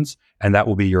specifications, and that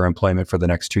will be your employment for the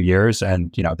next 2 years.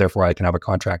 And, therefore I can have a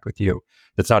contract with you.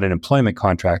 That's not an employment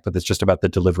contract, but it's just about the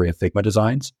delivery of Figma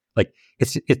designs. Like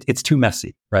it's too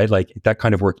messy, right? Like that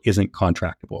kind of work isn't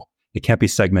contractable. It can't be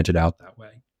segmented out that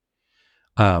way.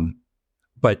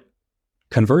 But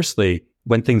conversely,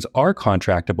 when things are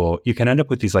contractable, you can end up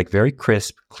with these like very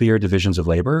crisp, clear divisions of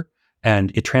labor,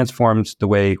 and it transforms the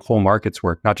way whole markets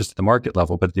work, not just at the market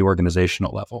level, but at the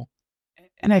organizational level.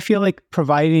 And I feel like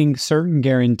providing certain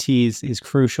guarantees is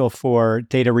crucial for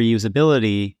data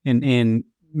reusability in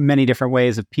many different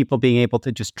ways of people being able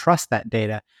to just trust that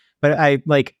data. But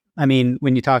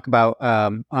when you talk about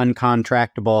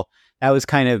uncontractable, that was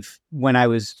kind of when I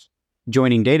was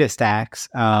joining DataStax,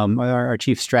 our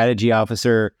chief strategy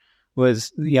officer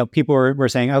was, people were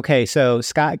saying, okay, so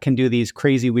Scott can do these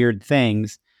crazy, weird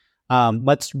things.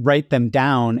 Let's write them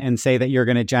down and say that you're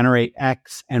going to generate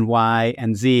X and Y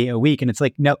and Z a week. And it's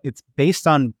like, no, it's based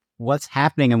on what's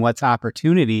happening and what's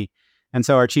opportunity. And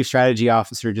so our chief strategy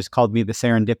officer just called me the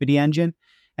serendipity engine.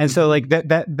 And so like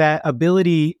that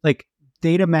ability, like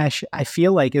data mesh, I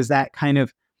feel like is that kind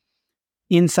of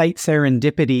insight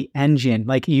serendipity engine.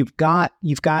 Like you've got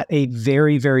a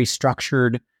very, very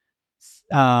structured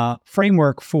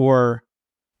framework for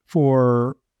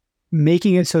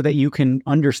making it so that you can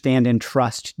understand and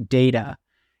trust data,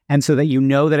 and so that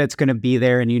that it's going to be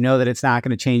there, and that it's not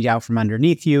going to change out from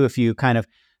underneath you if you kind of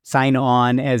sign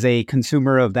on as a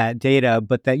consumer of that data,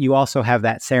 but that you also have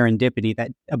that serendipity,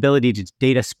 that ability to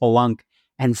data spelunk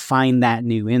and find that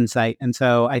new insight. And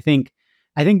so I think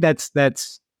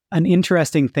that's an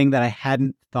interesting thing that I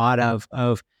hadn't thought of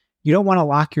you don't want to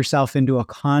lock yourself into a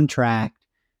contract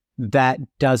that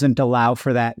doesn't allow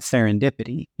for that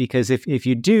serendipity, because if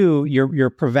you do, you're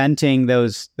preventing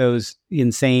those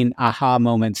insane aha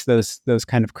moments, those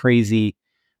kind of crazy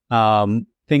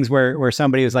things where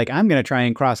somebody was like, I'm going to try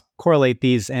and cross correlate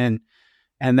these, and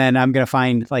then I'm going to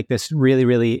find like this really,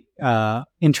 really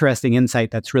interesting insight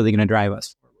that's really going to drive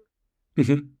us.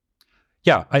 Mm-hmm.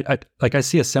 Yeah, I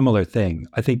see a similar thing.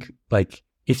 I think like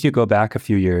if you go back a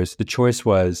few years, the choice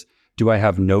was, do I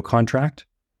have no contract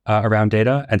around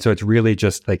data? And so it's really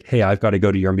just like, hey, I've got to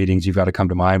go to your meetings, you've got to come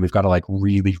to mine. We've got to like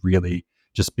really, really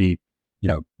just be,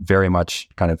 very much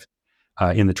kind of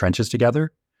in the trenches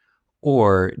together.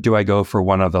 Or do I go for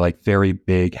one of the like very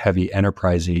big, heavy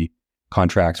enterprisey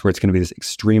contracts where it's going to be this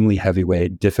extremely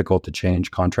heavyweight, difficult to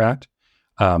change contract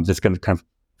that's going to kind of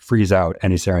freeze out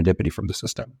any serendipity from the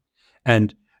system?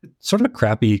 And sort of a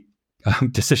crappy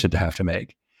decision to have to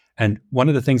make. And one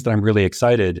of the things that I'm really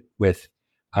excited with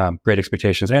Great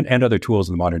Expectations and other tools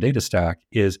in the modern data stack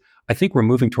is I think we're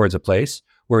moving towards a place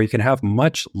where you can have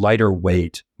much lighter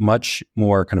weight, much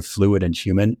more kind of fluid and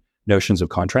human notions of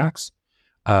contracts.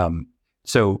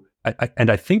 So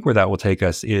I think where that will take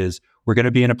us is we're going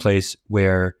to be in a place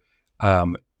where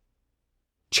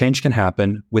change can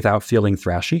happen without feeling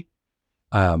thrashy.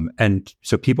 And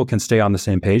so people can stay on the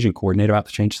same page and coordinate about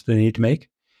the changes they need to make.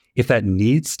 If that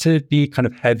needs to be kind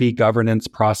of heavy governance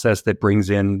process that brings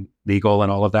in legal and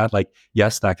all of that, like,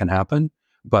 yes, that can happen.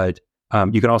 But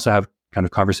you can also have kind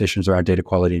of conversations around data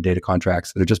quality and data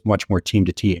contracts that are just much more team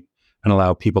to team and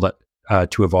allow people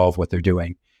to evolve what they're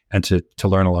doing and to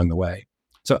learn along the way.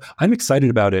 So I'm excited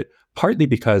about it, partly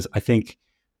because I think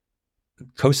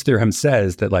Coase theorem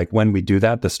says that like when we do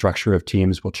that, the structure of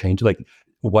teams will change. Like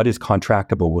what is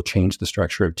contractable will change the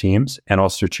structure of teams and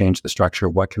also change the structure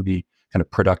of what can be kind of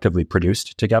productively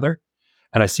produced together.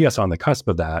 And I see us on the cusp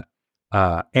of that.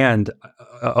 And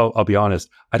I'll be honest,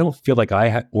 I don't feel like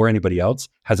I or anybody else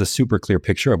has a super clear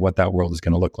picture of what that world is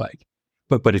going to look like.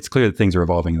 But it's clear that things are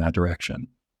evolving in that direction.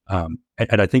 And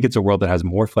I think it's a world that has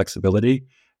more flexibility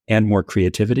and more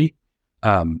creativity,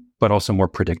 but also more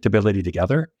predictability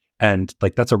together. And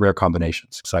like that's a rare combination.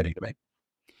 It's exciting to me.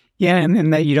 Yeah,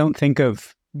 and that you don't think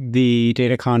of the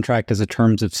data contract as a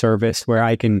terms of service where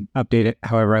I can update it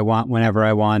however I want, whenever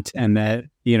I want, and that,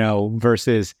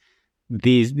 versus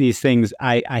these things,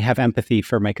 I have empathy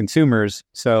for my consumers,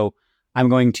 so I'm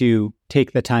going to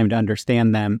take the time to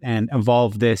understand them and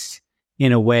evolve this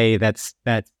in a way that's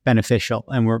beneficial,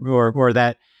 and or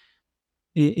that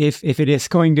if it is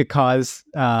going to cause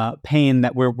pain,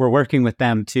 that we're working with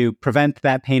them to prevent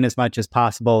that pain as much as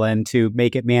possible and to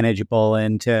make it manageable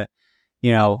and to,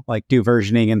 like do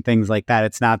versioning and things like that.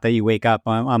 It's not that you wake up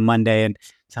on Monday and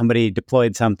somebody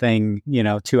deployed something,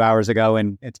 2 hours ago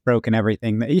and it's broken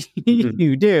everything that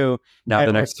you do. Now,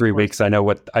 the next 3 weeks, I know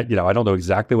I don't know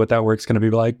exactly what that work's going to be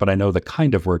like, but I know the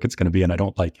kind of work it's going to be, and I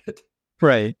don't like it.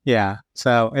 Right. Yeah.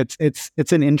 So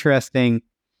it's an interesting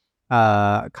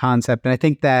concept. And I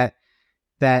think that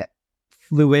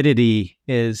fluidity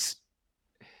is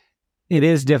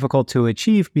difficult to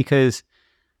achieve because,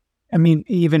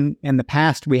 even in the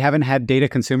past, we haven't had data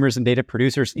consumers and data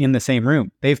producers in the same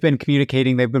room. They've been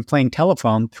communicating, they've been playing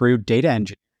telephone through data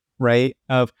engine, right?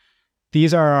 Of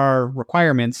these are our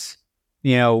requirements,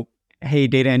 hey,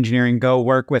 data engineering, go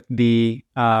work with the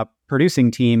producing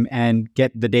team and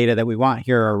get the data that we want.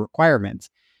 Here are requirements.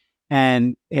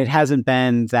 And it hasn't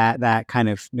been that kind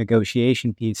of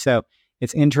negotiation piece. So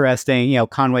it's interesting,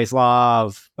 Conway's law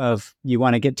of you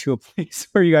want to get to a place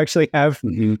where you actually have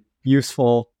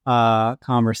useful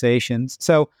conversations.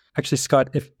 So actually,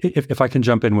 Scott, if I can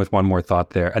jump in with one more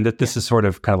thought there, and that this is sort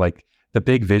of kind of like the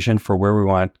big vision for where we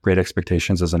want Great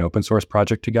Expectations as an open source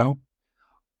project to go.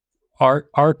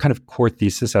 Our kind of core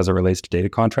thesis as it relates to data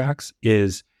contracts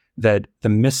is that the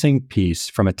missing piece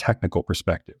from a technical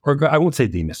perspective, or I won't say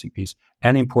the missing piece,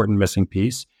 an important missing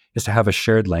piece is to have a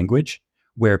shared language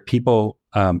where people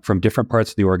from different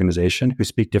parts of the organization who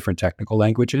speak different technical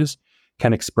languages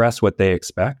can express what they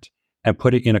expect and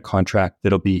put it in a contract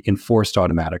that'll be enforced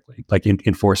automatically, like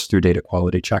enforced through data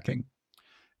quality checking.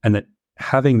 And that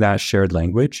having that shared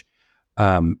language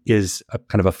is a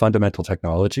kind of a fundamental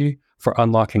technology for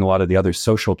unlocking a lot of the other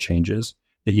social changes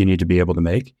that you need to be able to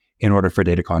make in order for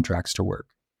data contracts to work.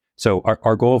 So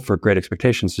our goal for Great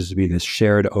Expectations is to be this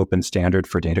shared open standard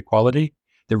for data quality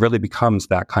that really becomes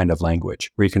that kind of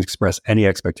language where you can express any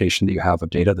expectation that you have of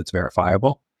data that's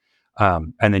verifiable,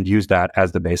 and then use that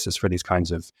as the basis for these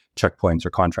kinds of checkpoints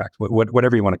or contracts,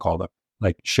 whatever you want to call them,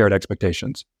 like shared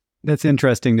expectations. That's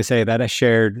interesting to say that a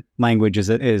shared language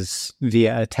is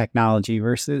via technology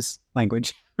versus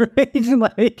language, right?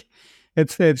 Like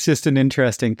it's just an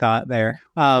interesting thought there.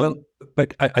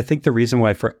 But I think the reason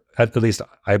why, for at least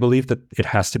I believe that it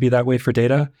has to be that way for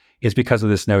data, is because of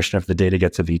this notion of the data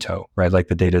gets a veto, right? Like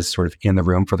the data is sort of in the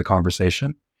room for the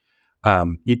conversation.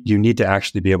 You need to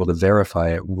actually be able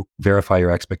to verify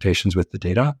your expectations with the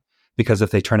data, because if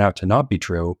they turn out to not be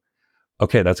true,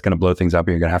 okay, that's going to blow things up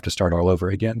and you're going to have to start all over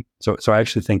again. So I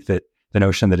actually think that the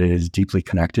notion that it is deeply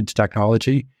connected to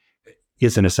technology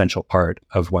is an essential part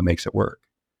of what makes it work.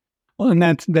 Well,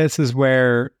 and this is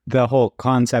where the whole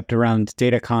concept around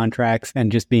data contracts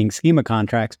and just being schema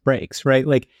contracts breaks, right?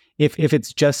 Like if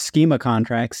it's just schema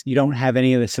contracts, you don't have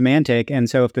any of the semantic. And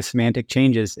so if the semantic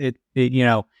changes, it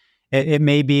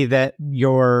may be that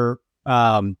your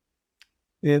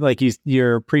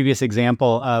previous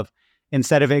example of,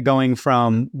 instead of it going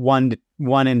from 1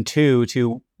 and 2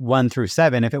 to 1 through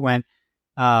 7, if it went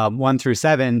 1 through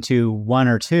 7 to 1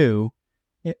 or 2,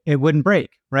 it wouldn't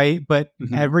break, right? But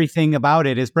everything about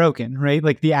it is broken, right?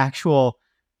 Like the actual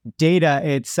data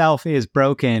itself is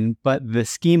broken, but the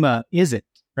schema isn't,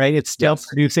 right? It's still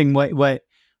producing what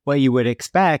you would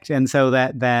expect. And so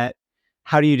that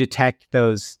how do you detect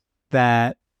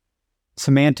that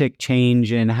semantic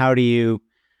change, and how do you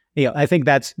I think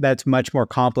that's much more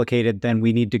complicated than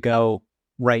we need to go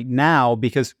right now,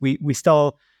 because we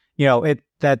still,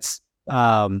 that's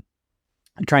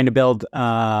trying to build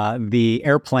the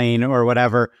airplane or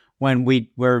whatever when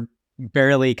we're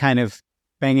barely kind of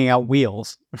banging out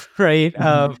wheels, right?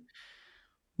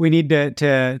 We need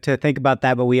to think about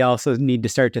that, but we also need to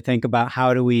start to think about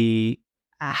how do we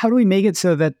make it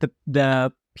so that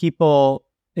the people,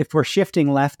 if we're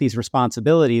shifting left these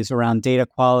responsibilities around data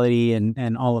quality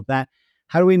and all of that,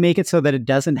 how do we make it so that it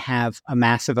doesn't have a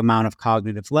massive amount of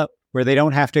cognitive load, where they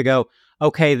don't have to go,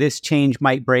 okay, this change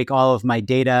might break all of my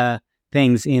data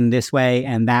things in this way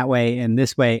and that way and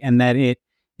this way, and that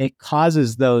it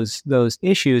causes those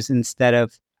issues, instead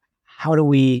of how do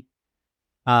we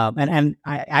and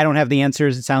I don't have the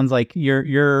answers. It sounds like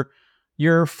you're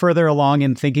further along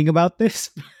in thinking about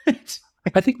this.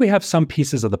 I think we have some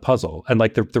pieces of the puzzle. And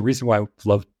like the reason why I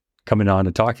love coming on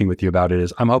and talking with you about it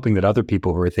is I'm hoping that other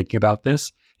people who are thinking about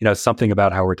this, something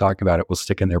about how we're talking about it will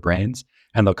stick in their brains,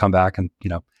 and they'll come back and,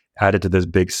 add it to this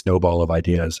big snowball of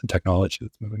ideas and technology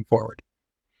that's moving forward.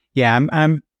 Yeah,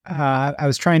 I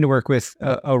was trying to work with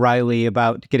O'Reilly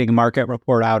about getting a market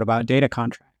report out about data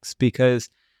contracts, because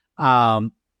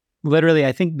literally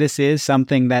I think this is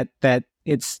something that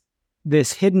it's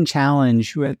this hidden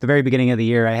challenge at the very beginning of the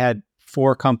year. I had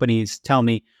 4 companies tell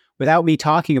me, without me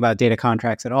talking about data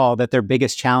contracts at all, that their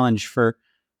biggest challenge for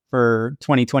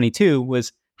 2022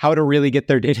 was how to really get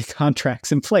their data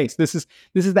contracts in place. This is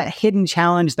that hidden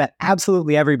challenge that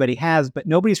absolutely everybody has, but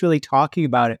nobody's really talking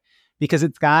about it because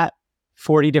it's got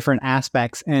 40 different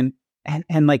aspects, and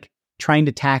like trying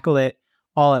to tackle it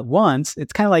all at once.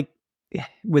 It's kind of like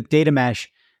with data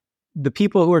mesh, the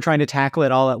people who are trying to tackle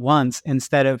it all at once,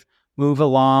 instead of move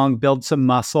along, build some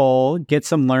muscle, get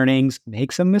some learnings,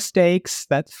 make some mistakes,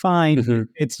 that's fine. Mm-hmm.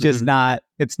 It's just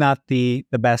it's not the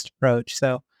best approach.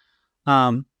 So,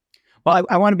 well,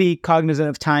 I want to be cognizant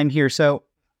of time here. So,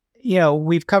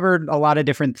 we've covered a lot of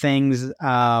different things.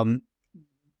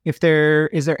 Is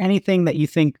there anything that you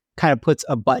think kind of puts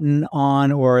a button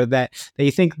on, or that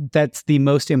you think that's the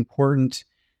most important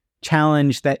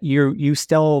challenge that you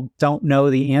still don't know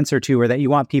the answer to, or that you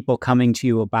want people coming to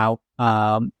you about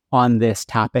on this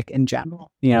topic in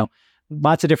general?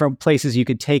 Lots of different places you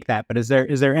could take that, but is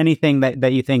there anything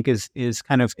that you think is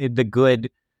kind of the good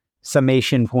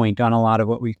summation point on a lot of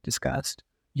what we've discussed?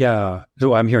 Yeah.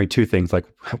 So I'm hearing 2 things, like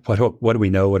what do we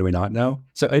know? What do we not know?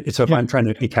 So if I'm trying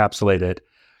to encapsulate it,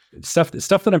 stuff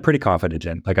that I'm pretty confident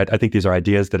in, like I think these are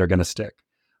ideas that are going to stick.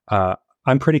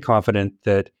 I'm pretty confident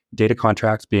that data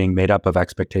contracts being made up of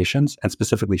expectations, and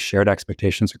specifically shared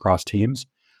expectations across teams,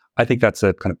 I think that's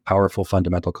a kind of powerful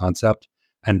fundamental concept.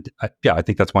 And I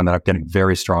think that's one that I'm getting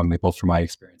very strongly, both from my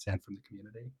experience and from the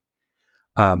community.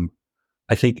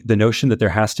 I think the notion that there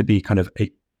has to be kind of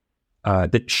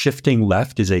that shifting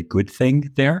left is a good thing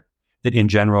there, that in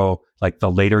general, like the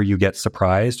later you get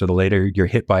surprised or the later you're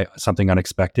hit by something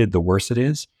unexpected, the worse it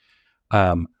is.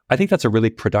 I think that's a really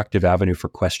productive avenue for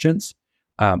questions.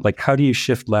 Like, how do you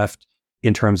shift left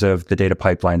in terms of the data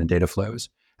pipeline and data flows?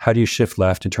 How do you shift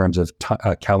left in terms of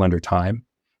calendar time?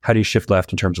 How do you shift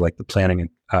left in terms of like the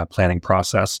planning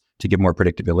process to give more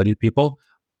predictability to people?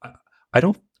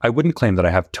 I wouldn't claim that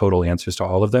I have total answers to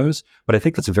all of those, but I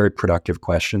think that's a very productive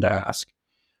question to ask.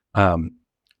 And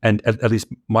at least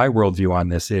my worldview on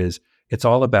this is it's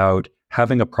all about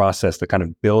having a process that kind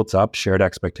of builds up shared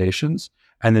expectations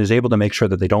and then is able to make sure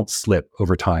that they don't slip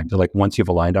over time. That, like, once you've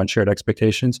aligned on shared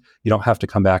expectations, you don't have to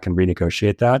come back and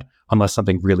renegotiate that unless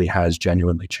something really has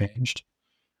genuinely changed.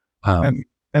 That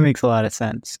makes a lot of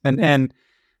sense. And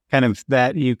kind of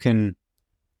that you can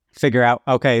figure out,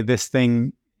 okay, this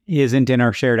thing isn't in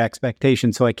our shared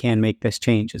expectation, so I can make this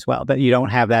change as well. That you don't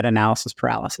have that analysis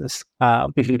paralysis.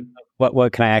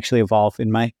 What can I actually evolve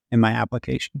in my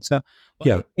application? So,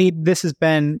 yeah, this has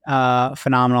been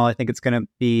phenomenal. I think it's going to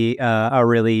be a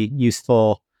really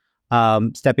useful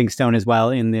stepping stone as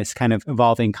well in this kind of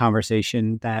evolving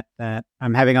conversation that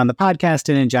I'm having on the podcast,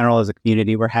 and in general as a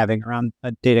community we're having around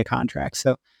data contracts.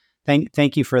 So,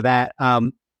 thank you for that.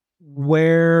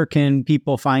 Where can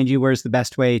people find you? Where's the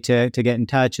best way to get in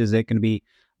touch? Is it going to be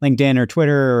LinkedIn or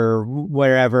Twitter or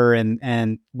wherever?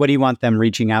 And what do you want them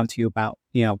reaching out to you about,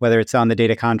 whether it's on the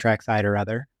data contract side or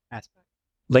other aspects?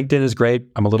 LinkedIn is great.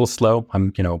 I'm a little slow.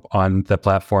 I'm, on the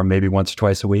platform maybe once or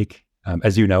twice a week.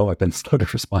 As you know, I've been slow to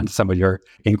respond to some of your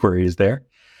inquiries there.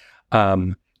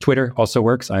 Twitter also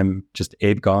works. I'm just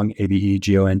Abe Gong,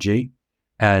 ABEGONG.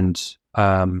 And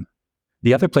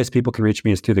the other place people can reach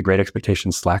me is through the Great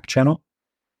Expectations Slack channel,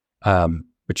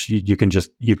 which you can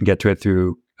get to it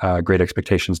through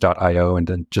greatexpectations.io, and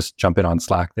then just jump in on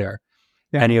Slack there.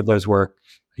 Yeah. Any of those work.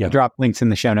 Yeah. Drop links in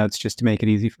the show notes just to make it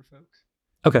easy for folks.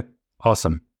 Okay.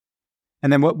 Awesome.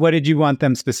 And then what did you want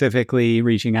them specifically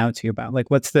reaching out to you about?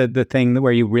 Like, what's the thing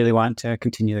where you really want to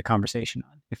continue the conversation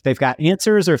on? If they've got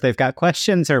answers or if they've got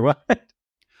questions or what?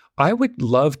 I would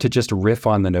love to just riff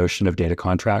on the notion of data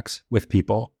contracts with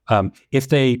people. If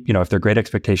they're Great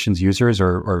Expectations users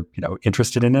or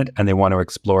interested in it and they want to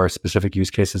explore specific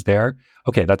use cases there,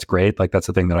 okay, that's great. Like, that's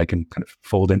the thing that I can kind of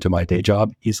fold into my day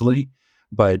job easily.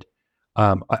 But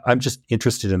I'm just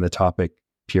interested in the topic,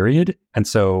 period. And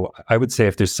so I would say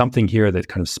if there's something here that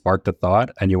kind of sparked a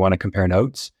thought and you want to compare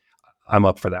notes, I'm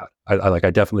up for that. I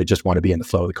definitely just want to be in the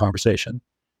flow of the conversation.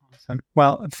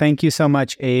 Well, thank you so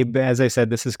much, Abe. As I said,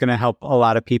 this is going to help a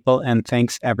lot of people, and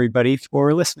thanks everybody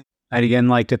for listening. I'd again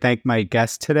like to thank my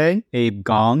guest today, Abe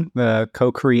Gong, the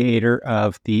co-creator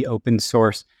of the open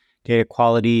source data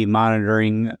quality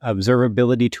monitoring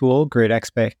observability tool, Great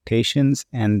Expectations,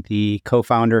 and the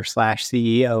co-founder /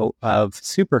 CEO of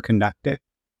Superconductive.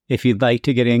 If you'd like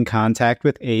to get in contact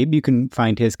with Abe, you can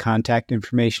find his contact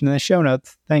information in the show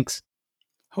notes. Thanks.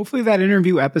 Hopefully that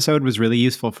interview episode was really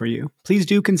useful for you. Please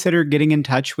do consider getting in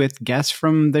touch with guests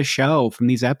from the show, from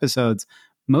these episodes.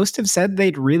 Most have said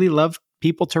they'd really love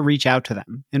people to reach out to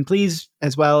them. And please,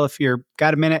 as well, if you've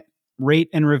got a minute, rate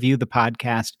and review the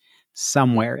podcast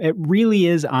somewhere. It really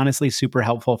is honestly super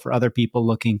helpful for other people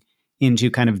looking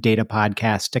into kind of data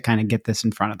podcasts to kind of get this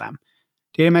in front of them.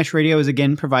 Data Mesh Radio is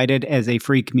again provided as a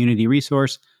free community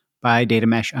resource by Data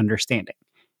Mesh Understanding.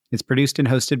 It's produced and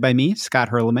hosted by me, Scott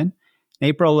Hurlman. In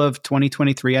April of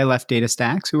 2023, I left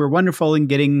DataStax, who were wonderful in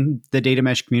getting the Data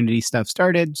Mesh community stuff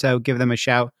started, so give them a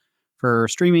shout for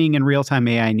streaming and real-time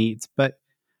AI needs. But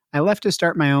I left to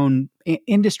start my own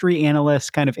industry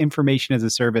analyst kind of information as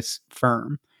a service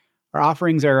firm. Our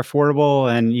offerings are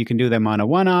affordable, and you can do them on a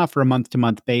one-off or a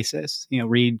month-to-month basis.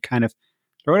 Read kind of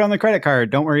throw it on the credit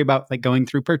card. Don't worry about going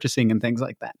through purchasing and things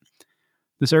like that.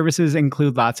 The services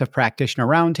include lots of practitioner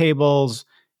roundtables,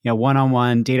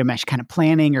 one-on-one data mesh kind of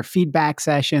planning or feedback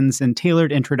sessions, and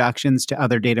tailored introductions to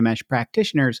other data mesh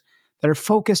practitioners that are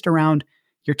focused around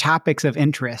your topics of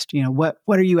interest. What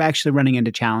are you actually running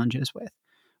into challenges with?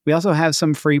 We also have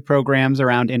some free programs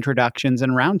around introductions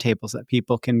and roundtables that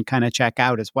people can kind of check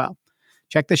out as well.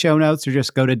 Check the show notes or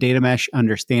just go to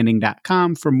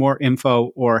datameshunderstanding.com for more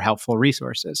info or helpful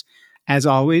resources. As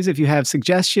always, if you have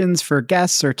suggestions for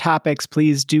guests or topics,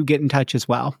 please do get in touch as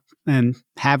well. And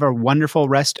have a wonderful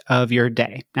rest of your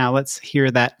day. Now let's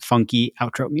hear that funky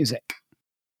outro music.